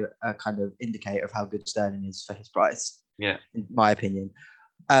basically a kind of indicator of how good Sterling is for his price. Yeah, in my opinion.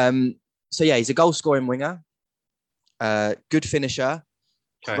 He's a goal scoring winger, good finisher,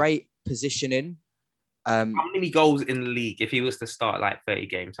 great positioning. How many goals in the league? If he was to start like 30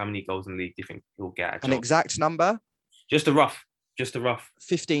 games, how many goals in the league do you think he'll get? An exact number? Just a rough.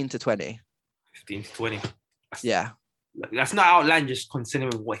 15 to 20. 15 to 20. That's not outlandish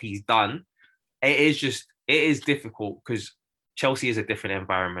considering what he's done. It is difficult because Chelsea is a different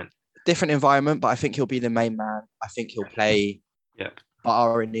environment. But I think he'll be the main man. I think he'll play,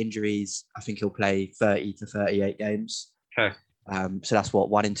 barring injuries, I think he'll play 30 to 38 games. Okay. So that's what,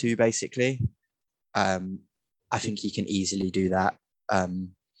 1 and 2 basically. I think he can easily do that.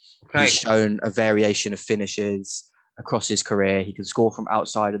 He's shown a variation of finishes across his career. He can score from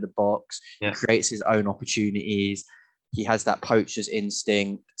outside of the box. Yeah. He creates his own opportunities. He has that poacher's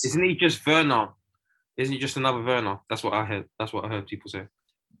instinct. Isn't he just Werner? Isn't he just another Werner? That's what I heard. That's what I heard people say.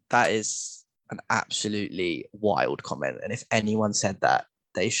 That is an absolutely wild comment. And if anyone said that,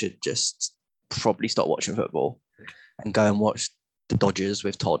 they should just probably stop watching football and go and watch the Dodgers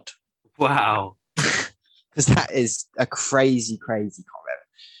with Todd. Wow. Because that is a crazy, crazy comment.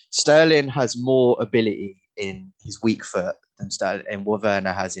 Sterling has more ability in his weak foot than Sterling and what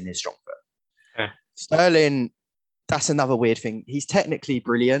Werner has in his strong foot. Okay. Sterling, that's another weird thing. He's technically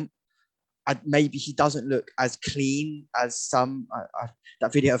brilliant. Maybe he doesn't look as clean as some.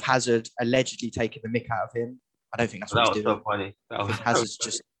 That video of Hazard allegedly taking the mick out of him. I don't think that's what he's doing. So funny. Hazard's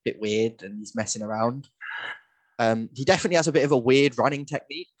just a bit weird and he's messing around. He definitely has a bit of a weird running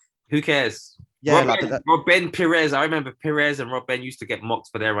technique. Who cares? Yeah, Robben, Perez. I remember Perez and Robben used to get mocked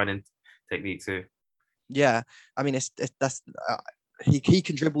for their running technique too. Yeah, I mean, he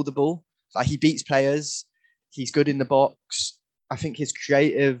can dribble the ball. Like, he beats players. He's good in the box. I think his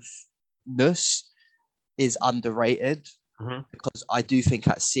creativeness is underrated because I do think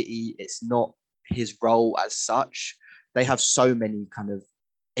at City it's not his role as such. They have so many kind of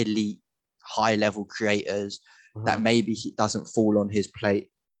elite, high-level creators that maybe he doesn't fall on his plate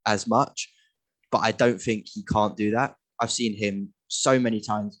as much. But I don't think he can't do that. I've seen him so many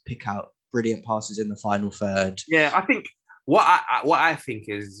times pick out brilliant passes in the final third. Yeah, I think what I think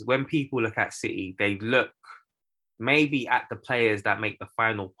is when people look at City, they look maybe at the players that make the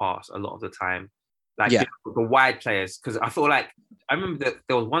final pass a lot of the time. Like the wide players. Because I feel like, I remember that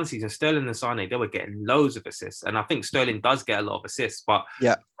there was one season, Sterling and Sane, they were getting loads of assists. And I think Sterling does get a lot of assists. But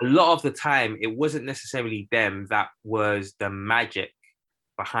a lot of the time, it wasn't necessarily them that was the magic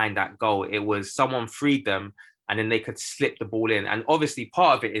behind that goal. It was someone freed them and then they could slip the ball in. And obviously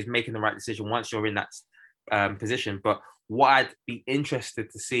part of it is making the right decision once you're in that position. But what I'd be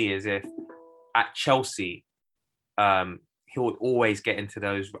interested to see is if at Chelsea, he would always get into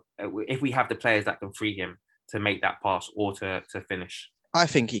those, if we have the players that can free him to make that pass or to finish. I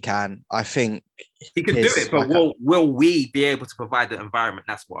think he can. I think he can do it, but will we be able to provide the environment?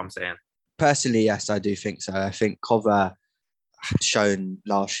 That's what I'm saying. Personally, yes, I do think so. I think Cover shown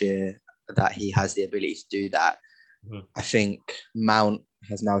last year that he has the ability to do that. I think Mount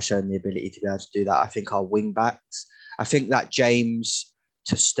has now shown the ability to be able to do that. I think our wing backs, I think that James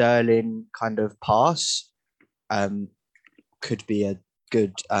to Sterling kind of pass could be a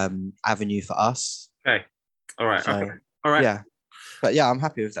good avenue for us. Okay. All right. So, okay. All right. Yeah. But yeah, I'm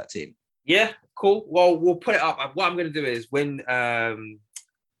happy with that team. Yeah, cool. Well, we'll put it up. What I'm going to do is when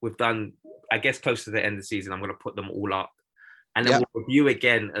we've done, I guess, close to the end of the season, I'm going to put them all up. And then we'll review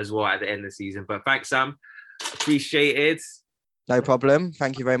again as well at the end of the season. But thanks, Sam. Appreciate it. No problem.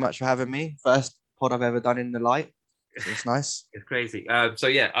 Thank you very much for having me. First pod I've ever done in the light. So it's nice. It's crazy. So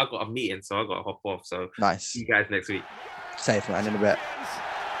yeah, I've got a meeting, so I've got to hop off. So nice. See you guys next week. Safe, man. In a bit.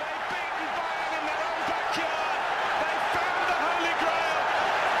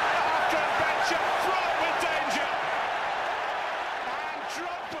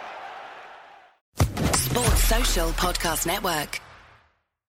 Sports Social Podcast Network.